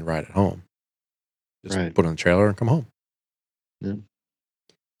to try and ride it home. Just put it on the trailer and come home. Yeah.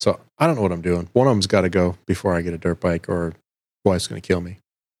 So I don't know what I'm doing. One of them's got to go before I get a dirt bike, or wife's going to kill me.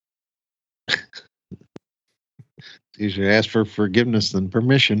 You should ask for forgiveness than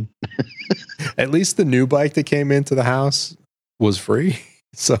permission. At least the new bike that came into the house was free.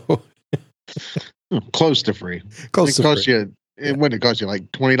 So close to free. It wouldn't cost you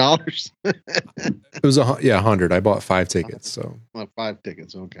like $20. It was 100. I bought 5 tickets. So 5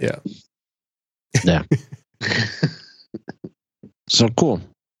 tickets. Okay. Yeah. So cool.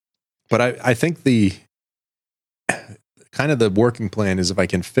 But I think the kind of the working plan is if I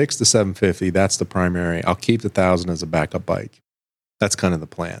can fix the 750, that's the primary. I'll keep the 1000 as a backup bike. That's kind of the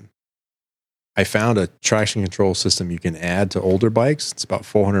plan. I found a traction control system you can add to older bikes. It's about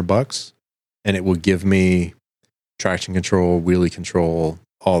 $400, and it will give me traction control, wheelie control,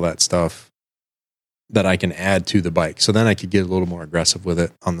 all that stuff that I can add to the bike. So then I could get a little more aggressive with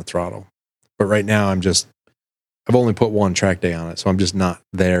it on the throttle. But right now I've only put one track day on it, so I'm just not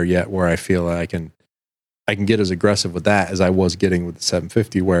there yet where I feel like I can get as aggressive with that as I was getting with the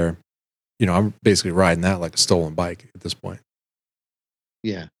 750, where, I'm basically riding that like a stolen bike at this point.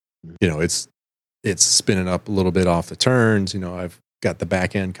 Yeah. It's spinning up a little bit off the turns. I've got the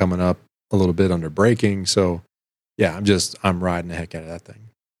back end coming up a little bit under braking. So yeah, I'm riding the heck out of that thing.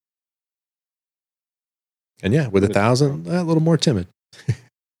 And yeah, with 1000, a little more timid.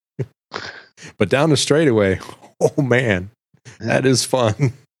 But down the straightaway, oh man, that is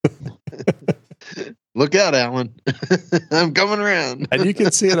fun. Look out, Alan. I'm coming around. And you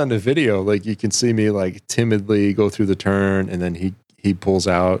can see it on the video. Like, you can see me like timidly go through the turn, and then he pulls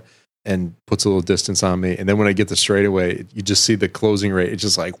out and puts a little distance on me. And then when I get the straightaway, you just see the closing rate. It's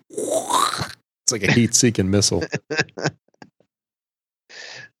just like, it's like a heat-seeking missile.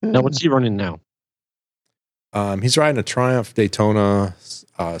 Now, what's he running now? He's riding a Triumph Daytona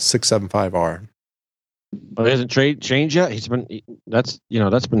 675R. Oh, he hasn't changed yet.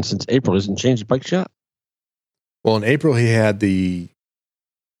 That's been since April. Hasn't changed the bike yet. Well, in April he had the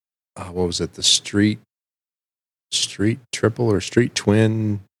what was it? The Street Triple or Street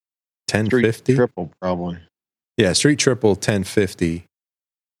Twin 1050. Street Triple, probably. Yeah, Street Triple 1050.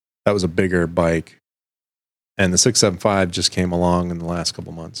 That was a bigger bike, and the 675 just came along in the last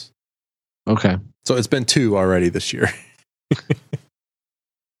couple months. Okay, so it's been 2 already this year.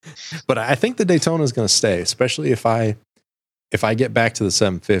 But I think the Daytona is going to stay, especially if I get back to the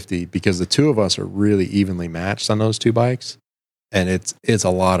 750, because the two of us are really evenly matched on those two bikes, and it's a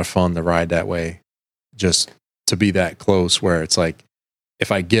lot of fun to ride that way, just to be that close where it's like,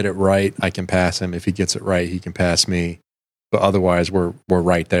 if I get it right, I can pass him. If he gets it right, he can pass me. But otherwise, we're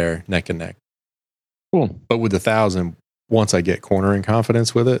right there, neck and neck. Cool. But with the 1000, once I get cornering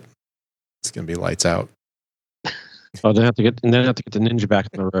confidence with it, it's going to be lights out. Oh, then have to get the Ninja back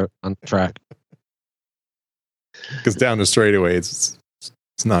on the road, on the track. Because down the straightaway, it's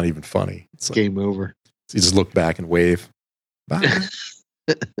not even funny. It's like, game over. You just look back and wave. Bye.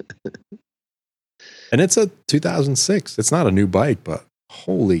 And it's a 2006. It's not a new bike, but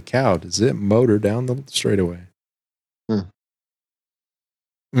holy cow, does it motor down the straightaway? Cool.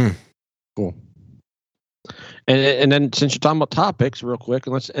 And then, since you're talking about topics, real quick,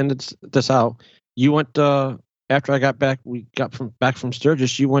 and let's end this out. You went after I got back. We got back from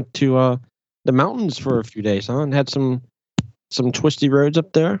Sturgis. You went to the mountains for a few days, huh? And had some twisty roads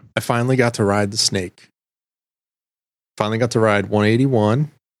up there. I finally got to ride the Snake. Finally got to ride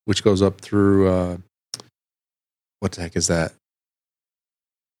 181, which goes up through what the heck is that?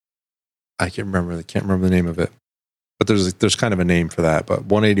 I can't remember the name of it. But there's kind of a name for that. But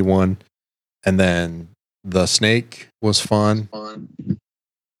 181, and then the Snake was fun.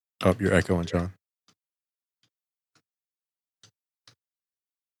 Oh, you're echoing, John.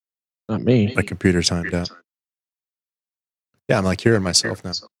 Not me. My computer timed out. Yeah, I'm like hearing myself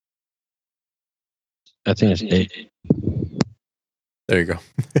now. I think it's 8. There you go.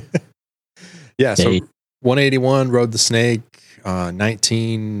 Yeah, so 181 rode the Snake,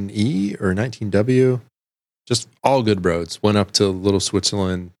 19E or 19W. Just all good roads. Went up to Little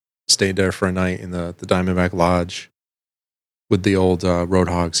Switzerland, stayed there for a night in the Diamondback Lodge with the old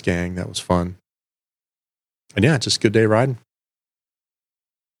Roadhogs gang. That was fun. And yeah, just a good day riding.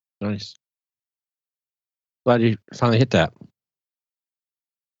 Nice. Glad you finally hit that.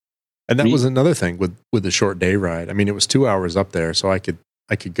 And that was another thing with the short day ride. I mean, it was 2 hours up there, so I could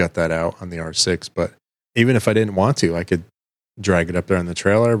gut that out on the R6. But even if I didn't want to, I could drag it up there on the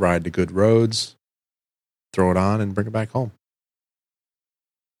trailer, ride the good roads, throw it on, and bring it back home.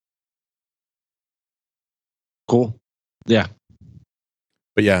 Cool. Yeah.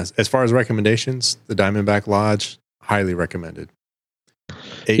 But yeah, as far as recommendations, the Diamondback Lodge, highly recommended.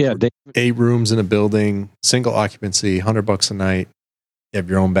 8 rooms in a building, single occupancy, $100 a night. You have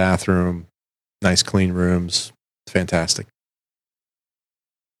your own bathroom, nice clean rooms. Fantastic.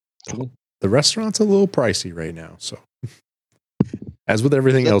 Cool. The restaurant's a little pricey right now, so as with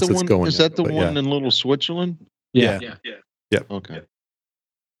everything else that's going on. Is that the one in Little Switzerland? Yeah. Yep. Okay.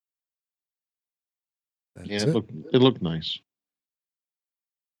 That's it looked nice.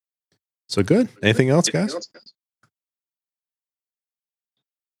 So good. Anything else, guys?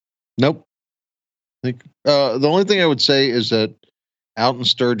 Nope. I think the only thing I would say is that out in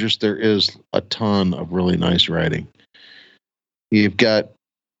Sturgis there is a ton of really nice riding. You've got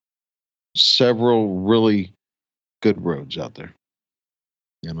several really good roads out there.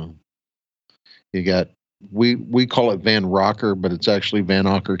 You know, you got we call it Van Rocker, but it's actually Van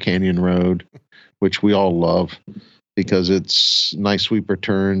Auker Canyon Road, which we all love because it's nice sweeper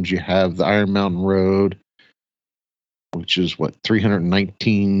turns. You have the Iron Mountain Road, which is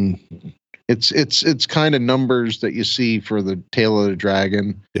 319. It's kind of numbers that you see for the Tail of the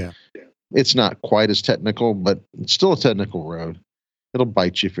Dragon. Yeah. It's not quite as technical, but it's still a technical road. It'll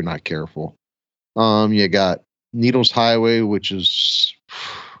bite you if you're not careful. You got Needles Highway, which is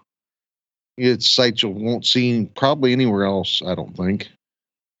it's sites you won't see probably anywhere else, I don't think.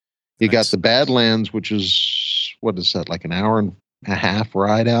 You got the Badlands, which is what is that, like an hour and a half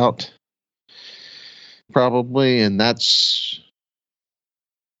ride out? Probably, and that's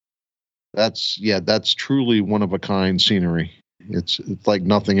truly one of a kind scenery. It's like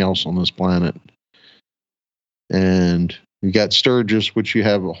nothing else on this planet. And you got Sturgis, which you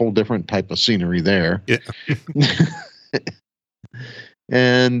have a whole different type of scenery there. Yeah.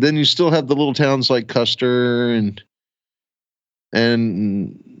 And then you still have the little towns like Custer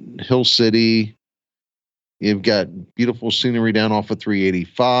and Hill City. You've got beautiful scenery down off of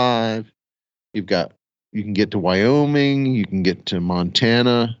 385. You can get to Wyoming. You can get to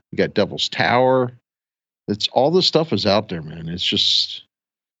Montana. You got Devil's Tower. It's all this stuff is out there, man. It's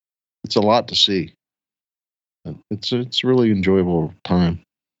a lot to see. It's a really enjoyable time.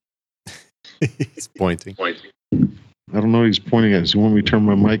 He's pointing. I don't know what he's pointing at. Does he want me to turn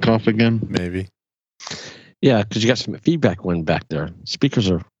my mic off again? Maybe. Yeah, because you got some feedback going back there. Speakers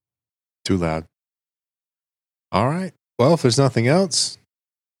are too loud. All right. Well, if there's nothing else,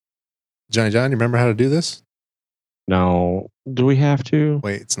 Johnny John, you remember how to do this? No. Do we have to?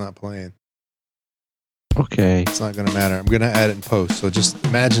 Wait, it's not playing. Okay. It's not going to matter. I'm going to add it in post. So just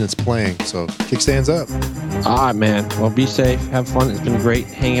imagine it's playing. So kickstands up. All right, man. Well, be safe. Have fun. It's been great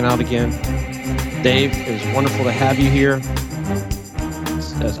hanging out again. Dave, it was wonderful to have you here.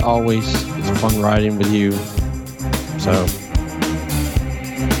 As always, it's fun riding with you. So,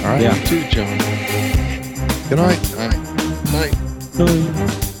 all right. Yeah. You too, John. Good night. All right. Night. Bye.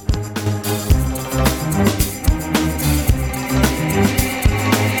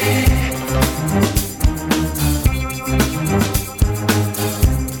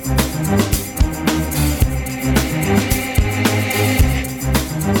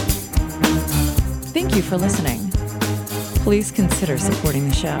 Thank you for listening. Please consider supporting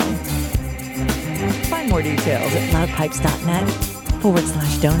the show. Find more details at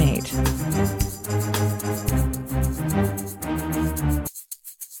loudpipes.net/donate.